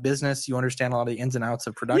do a lot of business. You understand a lot of the ins and outs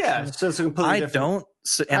of production. Yeah, so it's a completely different don't.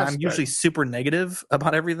 So, and I'm usually super negative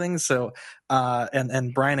about everything. So,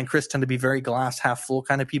 and Brian and Chris tend to be very glass half full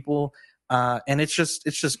kind of people. And it's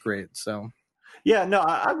just great. So. Yeah, no,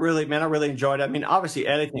 I really enjoyed it. I mean, obviously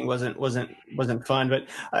editing wasn't fun, but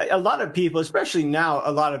a lot of people, especially now,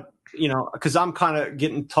 because I'm kind of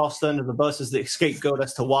getting tossed under the bus as the scapegoat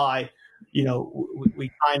as to why,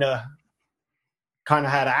 we kind of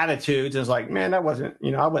had attitudes. It's like, man, that wasn't,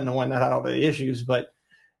 I wasn't the one that had all the issues. But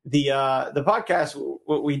the podcast,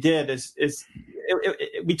 what we did is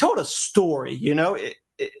we told a story.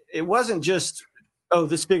 It wasn't just, oh,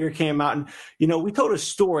 this figure came out, and we told a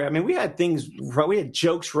story. I mean, we had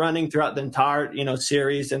jokes running throughout the entire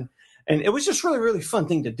series, and it was just really, really fun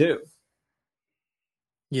thing to do.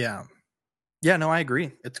 Yeah, no, I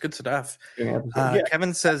agree. It's good stuff.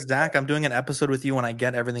 Kevin says, Zach, I'm doing an episode with you when I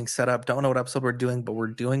get everything set up. Don't know what episode we're doing, but we're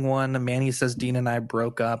doing one. Manny says, Dean and I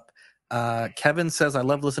broke up. Kevin says, I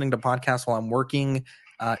love listening to podcasts while I'm working.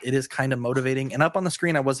 It is kind of motivating. And up on the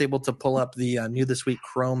screen, I was able to pull up the New This Week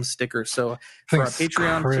Chrome sticker. So for our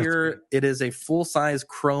Patreon tier, it is a full-size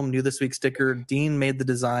Chrome New This Week sticker. Dean made the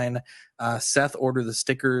design. Seth ordered the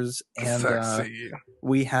stickers. And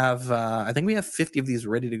we have, I think we have 50 of these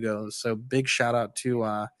ready to go. So big shout out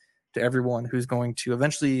to everyone who's going to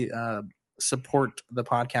eventually support the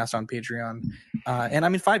podcast on Patreon. And I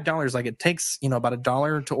mean, $5, like it takes, about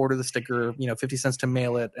 $1 to order the sticker, 50 cents to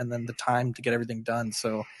mail it, and then the time to get everything done.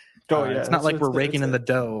 So it's not like we're raking in the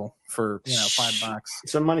dough for, $5.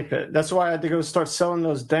 It's a money pit. That's why I had to go start selling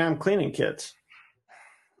those damn cleaning kits.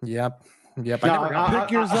 Yep. Pick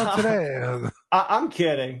yours up today. I'm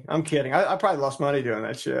kidding. I probably lost money doing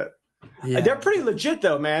that shit. Yeah. They're pretty legit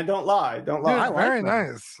though, man. Don't lie. Dude, very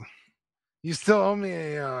nice. You still owe me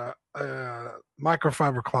a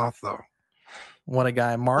microfiber cloth though. What a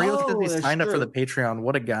guy. Mario says he signed up for the Patreon.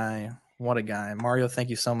 What a guy. Mario, thank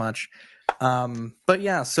you so much. But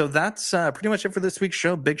yeah, so that's pretty much it for this week's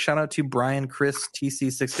show. Big shout out to Brian, Chris,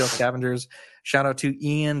 TC, Six Tail Scavengers. Shout out to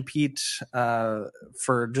Ian, Pete,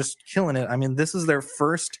 for just killing it. I mean, this is their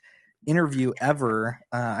first interview ever.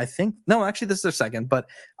 I think, no, actually this is their second, but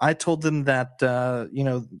I told them that,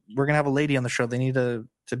 we're going to have a lady on the show. They need to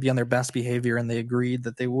be on their best behavior, and they agreed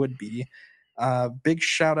that they would be. Big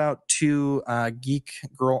shout out to Geek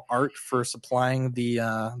Girl Art for supplying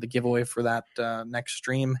the giveaway for that next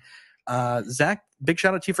stream. Zach, big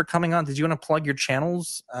shout out to you for coming on. Did you want to plug your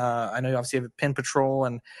channels? I know you obviously have Pin Patrol,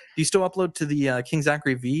 and do you still upload to the King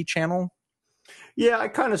Zachary V channel? Yeah, I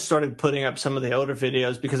kind of started putting up some of the older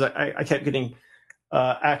videos because I kept getting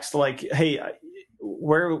asked like, hey,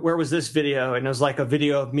 where was this video? And it was like a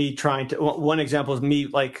video of me trying to, one example is me,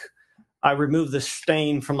 like I removed the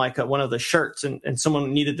stain from like one of the shirts and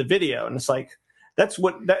someone needed the video. And it's like, that's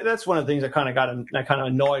one of the things that kind of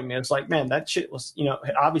annoyed me. It's like, man, that shit was,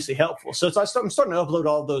 obviously helpful. So I'm starting to upload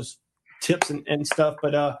all those tips and stuff.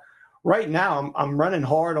 But right now I'm running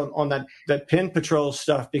hard on that Pin Patrol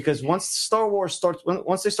stuff, because once Star Wars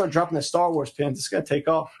once they start dropping the Star Wars pins, it's going to take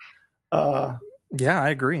off. Yeah, I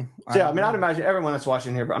agree. Yeah, I mean, I'd imagine everyone that's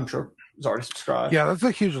watching here, but I'm sure is already subscribed. Yeah, that's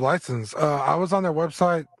a huge license. I was on their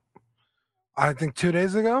website, I think 2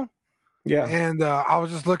 days ago. Yeah, and I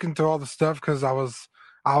was just looking through all the stuff because I was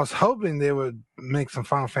hoping they would make some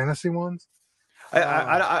Final Fantasy ones.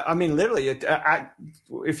 I mean, literally, if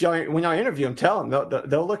when y'all interview them, tell them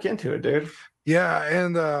they'll look into it, dude. Yeah,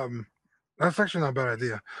 and that's actually not a bad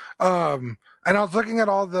idea. And I was looking at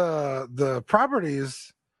all the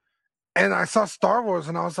properties, and I saw Star Wars,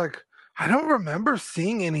 and I was like, I don't remember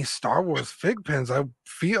seeing any Star Wars fig pins. I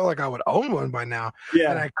feel like I would own one by now.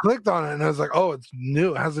 Yeah. And I clicked on it, and I was like, oh, it's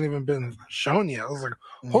new. It hasn't even been shown yet. I was like,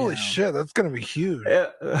 holy shit, that's going to be huge.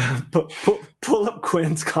 Pull up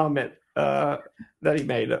Quinn's comment that he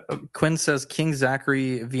made. Quinn says, King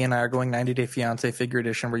Zachary V and I are going 90 Day Fiance figure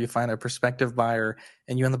edition, where you find a prospective buyer,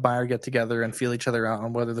 and you and the buyer get together and feel each other out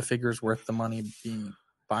on whether the figure is worth the money being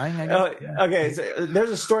buying, I guess. Okay, so there's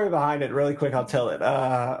a story behind it. Really quick, I'll tell it.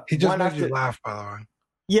 He just made you laugh, by the way.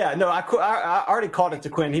 Yeah, no, I already called it to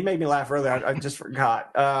Quinn. He made me laugh earlier. I just forgot.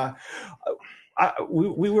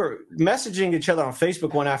 We were messaging each other on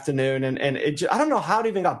Facebook one afternoon, and I don't know how it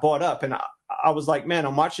even got brought up. And I was like, man,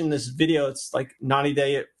 I'm watching this video. It's like 90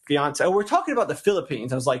 Day Fiance. We're talking about the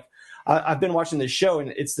Philippines. I was like, I've been watching this show,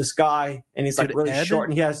 and it's this guy, and he's like really short,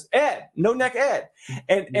 and he has Ed, no neck Ed,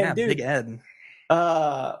 and dude, big Ed.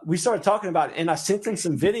 We started talking about it, and I sent him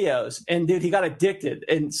some videos, and dude, he got addicted.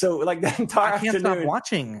 And so like that entire afternoon. I can't stop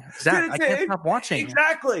watching. Zach, I can't stop watching.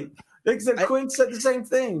 Exactly. Quinn said the same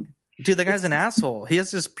thing. Dude, the guy's an asshole. He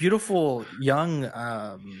has this beautiful young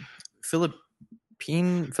Filipino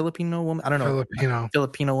woman. I don't know.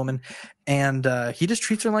 Filipino woman. And he just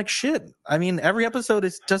treats her like shit. I mean, every episode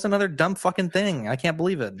is just another dumb fucking thing. I can't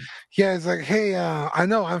believe it. Yeah, it's like, hey, I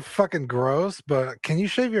know I'm fucking gross, but can you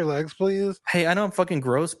shave your legs, please? Hey, I know I'm fucking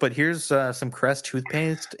gross, but here's some Crest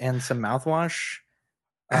toothpaste and some mouthwash.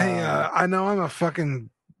 Hey, I know I'm a fucking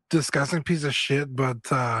disgusting piece of shit, but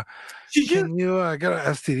can you get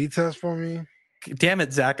an STD test for me? Damn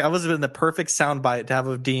it, Zach. I was in the perfect soundbite to have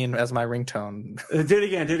of Dean as my ringtone. Do it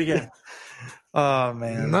again. Oh,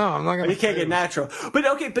 man. No, I'm not going to. You can't get natural. But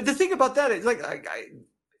okay, but the thing about that is, like,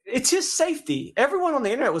 it's his safety. Everyone on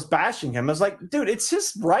the internet was bashing him. I was like, dude, it's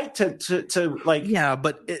his right to like. Yeah,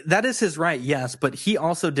 but that is his right, yes. But he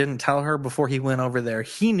also didn't tell her before he went over there.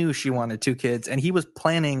 He knew she wanted 2 kids, and he was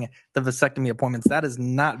planning the vasectomy appointments. That is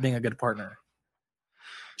not being a good partner.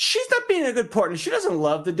 She's not being a good partner. She doesn't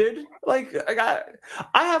love the dude. Like, I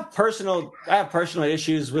have personal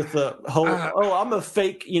issues with the whole. I'm a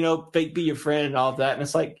fake, fake be your friend and all of that. And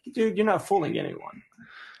it's like, dude, you're not fooling anyone.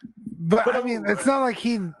 But I mean, it's not like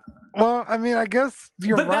he. Well, I mean, I guess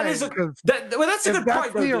you're right. That's a good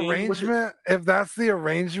point. If that's the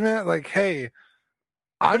arrangement, like, hey,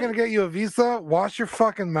 I'm gonna get you a visa. Wash your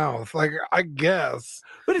fucking mouth. Like, I guess.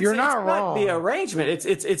 But you're not wrong. The arrangement,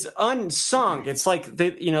 it's unsung. It's like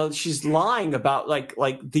she's lying about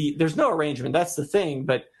there's no arrangement. That's the thing.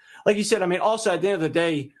 But like you said, I mean, also at the end of the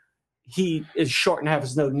day, he is short and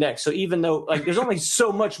has no neck. So even though there's only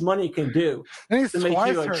so much money he can do to make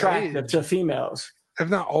you attractive to females, if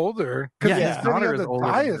not older, because his daughter is older.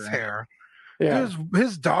 Dye his hair. Yeah,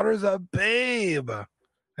 his daughter's a babe.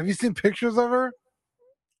 Have you seen pictures of her?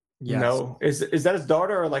 Yes. No, is that his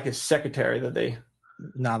daughter or like his secretary that they?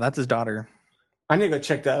 No, that's his daughter. I need to go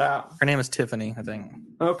check that out. Her name is Tiffany, I think.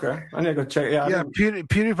 Okay, I need to go check. Yeah,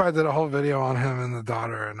 PewDiePie did a whole video on him and the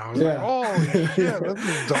daughter, and I was like, "Oh shit, that's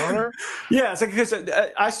his daughter." Yeah, it's like because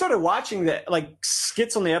I started watching the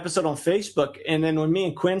skits on the episode on Facebook, and then when me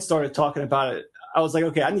and Quinn started talking about it, I was like,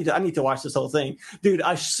 "Okay, I need to watch this whole thing, dude."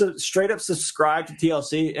 I straight up subscribed to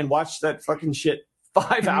TLC and watched that fucking shit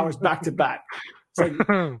 5 hours back to back. It's like,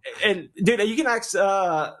 and dude, you can ask,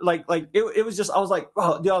 it was just, I was like,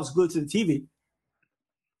 oh, dude, I was glued to the TV.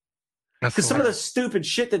 Because some of the stupid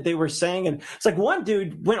shit that they were saying, and it's like one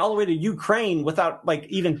dude went all the way to Ukraine without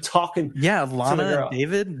even talking. Yeah, Lana and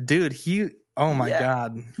David, dude, my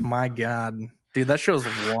God, dude, that show's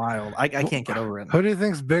wild. I can't get over it. Who do you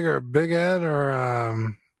think's bigger, Big Ed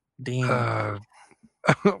or Dean?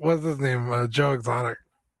 What's his name? Joe Exotic.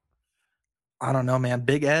 I don't know, man.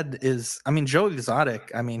 Big Ed Joe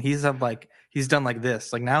Exotic. I mean, he's done like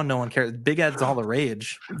this. Like now, no one cares. Big Ed's all the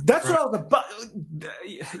rage. That's what I was about.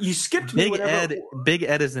 You skipped me. Big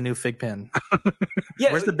Ed is the new fig pin.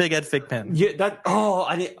 Yeah, where's the Big Ed fig pin? Yeah,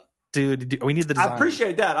 I did. Dude, we need the design. I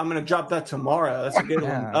appreciate that. I'm going to drop that tomorrow. That's a good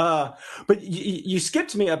one. But you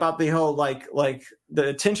skipped me about the whole like the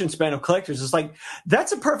attention span of collectors. It's like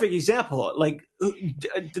that's a perfect example. Like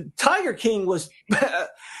Tiger King was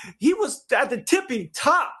he was at the tippy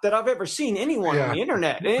top that I've ever seen anyone on the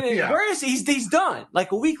internet. And where is he? He's done.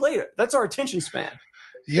 Like a week later. That's our attention span.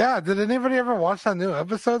 Yeah. Did anybody ever watch that new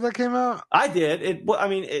episode that came out? I did. I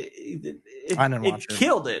didn't watch it.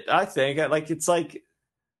 Killed it. I think. It's like.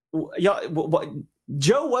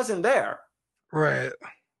 Joe wasn't there, right?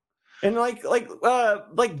 And like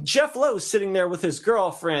Jeff Lowe sitting there with his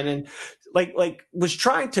girlfriend, and was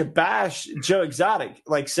trying to bash Joe Exotic,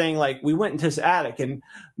 saying we went into his attic, and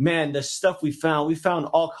man, the stuff we found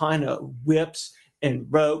all kind of whips and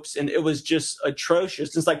ropes, and it was just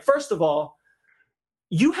atrocious. It's like, first of all,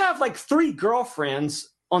 you have 3 girlfriends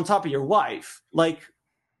on top of your wife.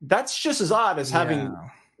 That's just as odd as having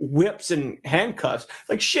whips and handcuffs.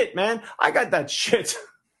 Shit, man, I got that shit.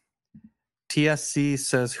 TSC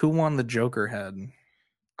says, who won the Joker head?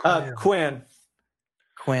 Quinn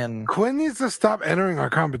needs to stop entering our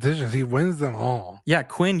competitions. He wins them all. Yeah,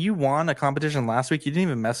 Quinn, you won a competition last week. You didn't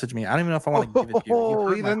even message me. I don't even know if I want to give it to you. Oh,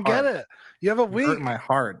 you didn't get it. You have a week. Hurt my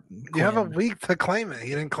heart. Quinn. You have a week to claim it. He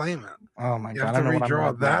didn't claim it. Oh my God! You have to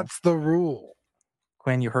redraw. That's the rule.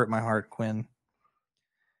 Quinn, you hurt my heart, Quinn.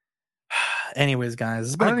 Anyways,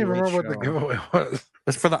 guys, I don't even remember what the giveaway was.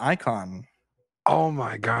 It's for the icon. Oh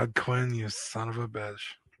my God, Quinn, you son of a bitch.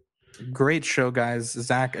 Great show, guys.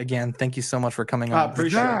 Zach, again, thank you so much for coming on.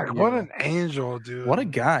 Zach, what an angel, dude. What a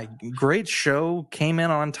guy. Great show. Came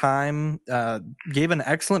in on time. Gave an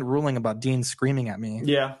excellent ruling about Dean screaming at me.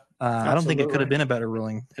 Yeah. I don't think it could have been a better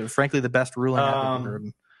ruling. Frankly, the best ruling I've ever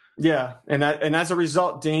heard. Yeah. And as a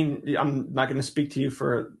result, Dean, I'm not going to speak to you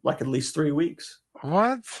for at least 3 weeks.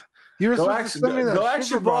 What? You were Go supposed to send me that ask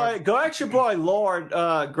your boy. Go ask your boy Lord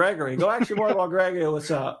Gregory. Go ask your boy Lord Gregory what's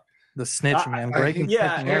up. The snitch, man.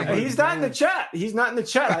 Yeah, he's not in the chat. He's not in the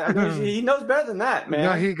chat. I mean, he knows better than that, man.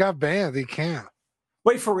 No, he got banned. He can't.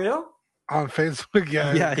 Wait, for real? On Facebook,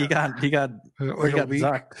 yeah. Yeah, he got zucked.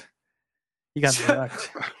 He got zucked.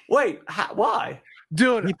 Wait, why?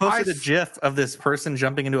 Dude, he posted a GIF of this person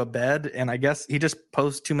jumping into a bed, and I guess he just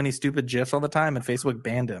posts too many stupid GIFs all the time, and Facebook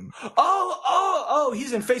banned him. Oh,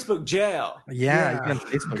 he's in Facebook jail. Yeah. He's in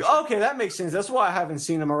Facebook jail. Okay, that makes sense. That's why I haven't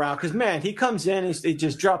seen him around. Because, man, he comes in, he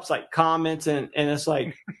just drops, like, comments, and it's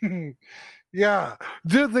like... Yeah.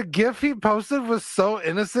 Dude, the GIF he posted was so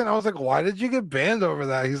innocent. I was like, why did you get banned over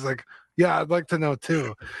that? He's like, yeah, I'd like to know,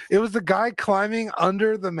 too. It was the guy climbing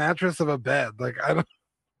under the mattress of a bed. Like, I don't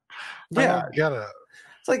get it.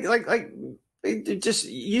 It's like it just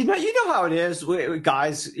you know how it is with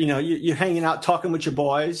guys. You know, you're hanging out talking with your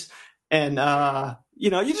boys, and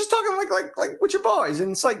you're just talking like with your boys,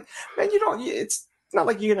 and it's like, man, it's not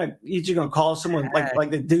like you're gonna call someone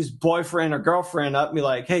like the dude's boyfriend or girlfriend up and be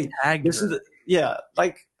like, hey, this is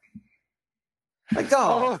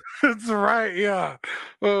oh, that's right, yeah.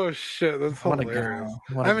 Oh shit, that's hilarious.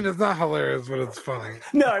 I mean, it's not hilarious, but it's funny.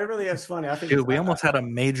 No, it really is funny. I think, dude, we almost had a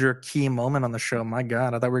major key moment on the show. My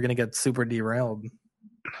God, I thought we were gonna get super derailed.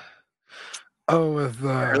 Oh, with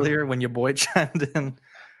earlier when your boy chimed in.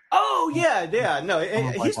 Oh yeah. No,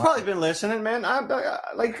 he's probably been listening, man.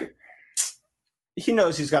 Like, he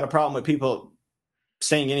knows he's got a problem with people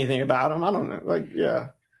saying anything about him. I don't know. Like, yeah,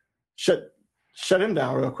 shut him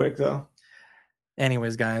down real quick though.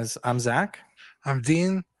 Anyways, guys, I'm Zach. I'm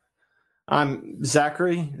Dean. I'm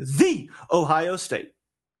Zachary, the Ohio State.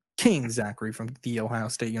 King Zachary from the Ohio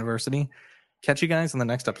State University. Catch you guys in the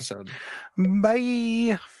next episode.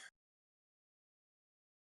 Bye.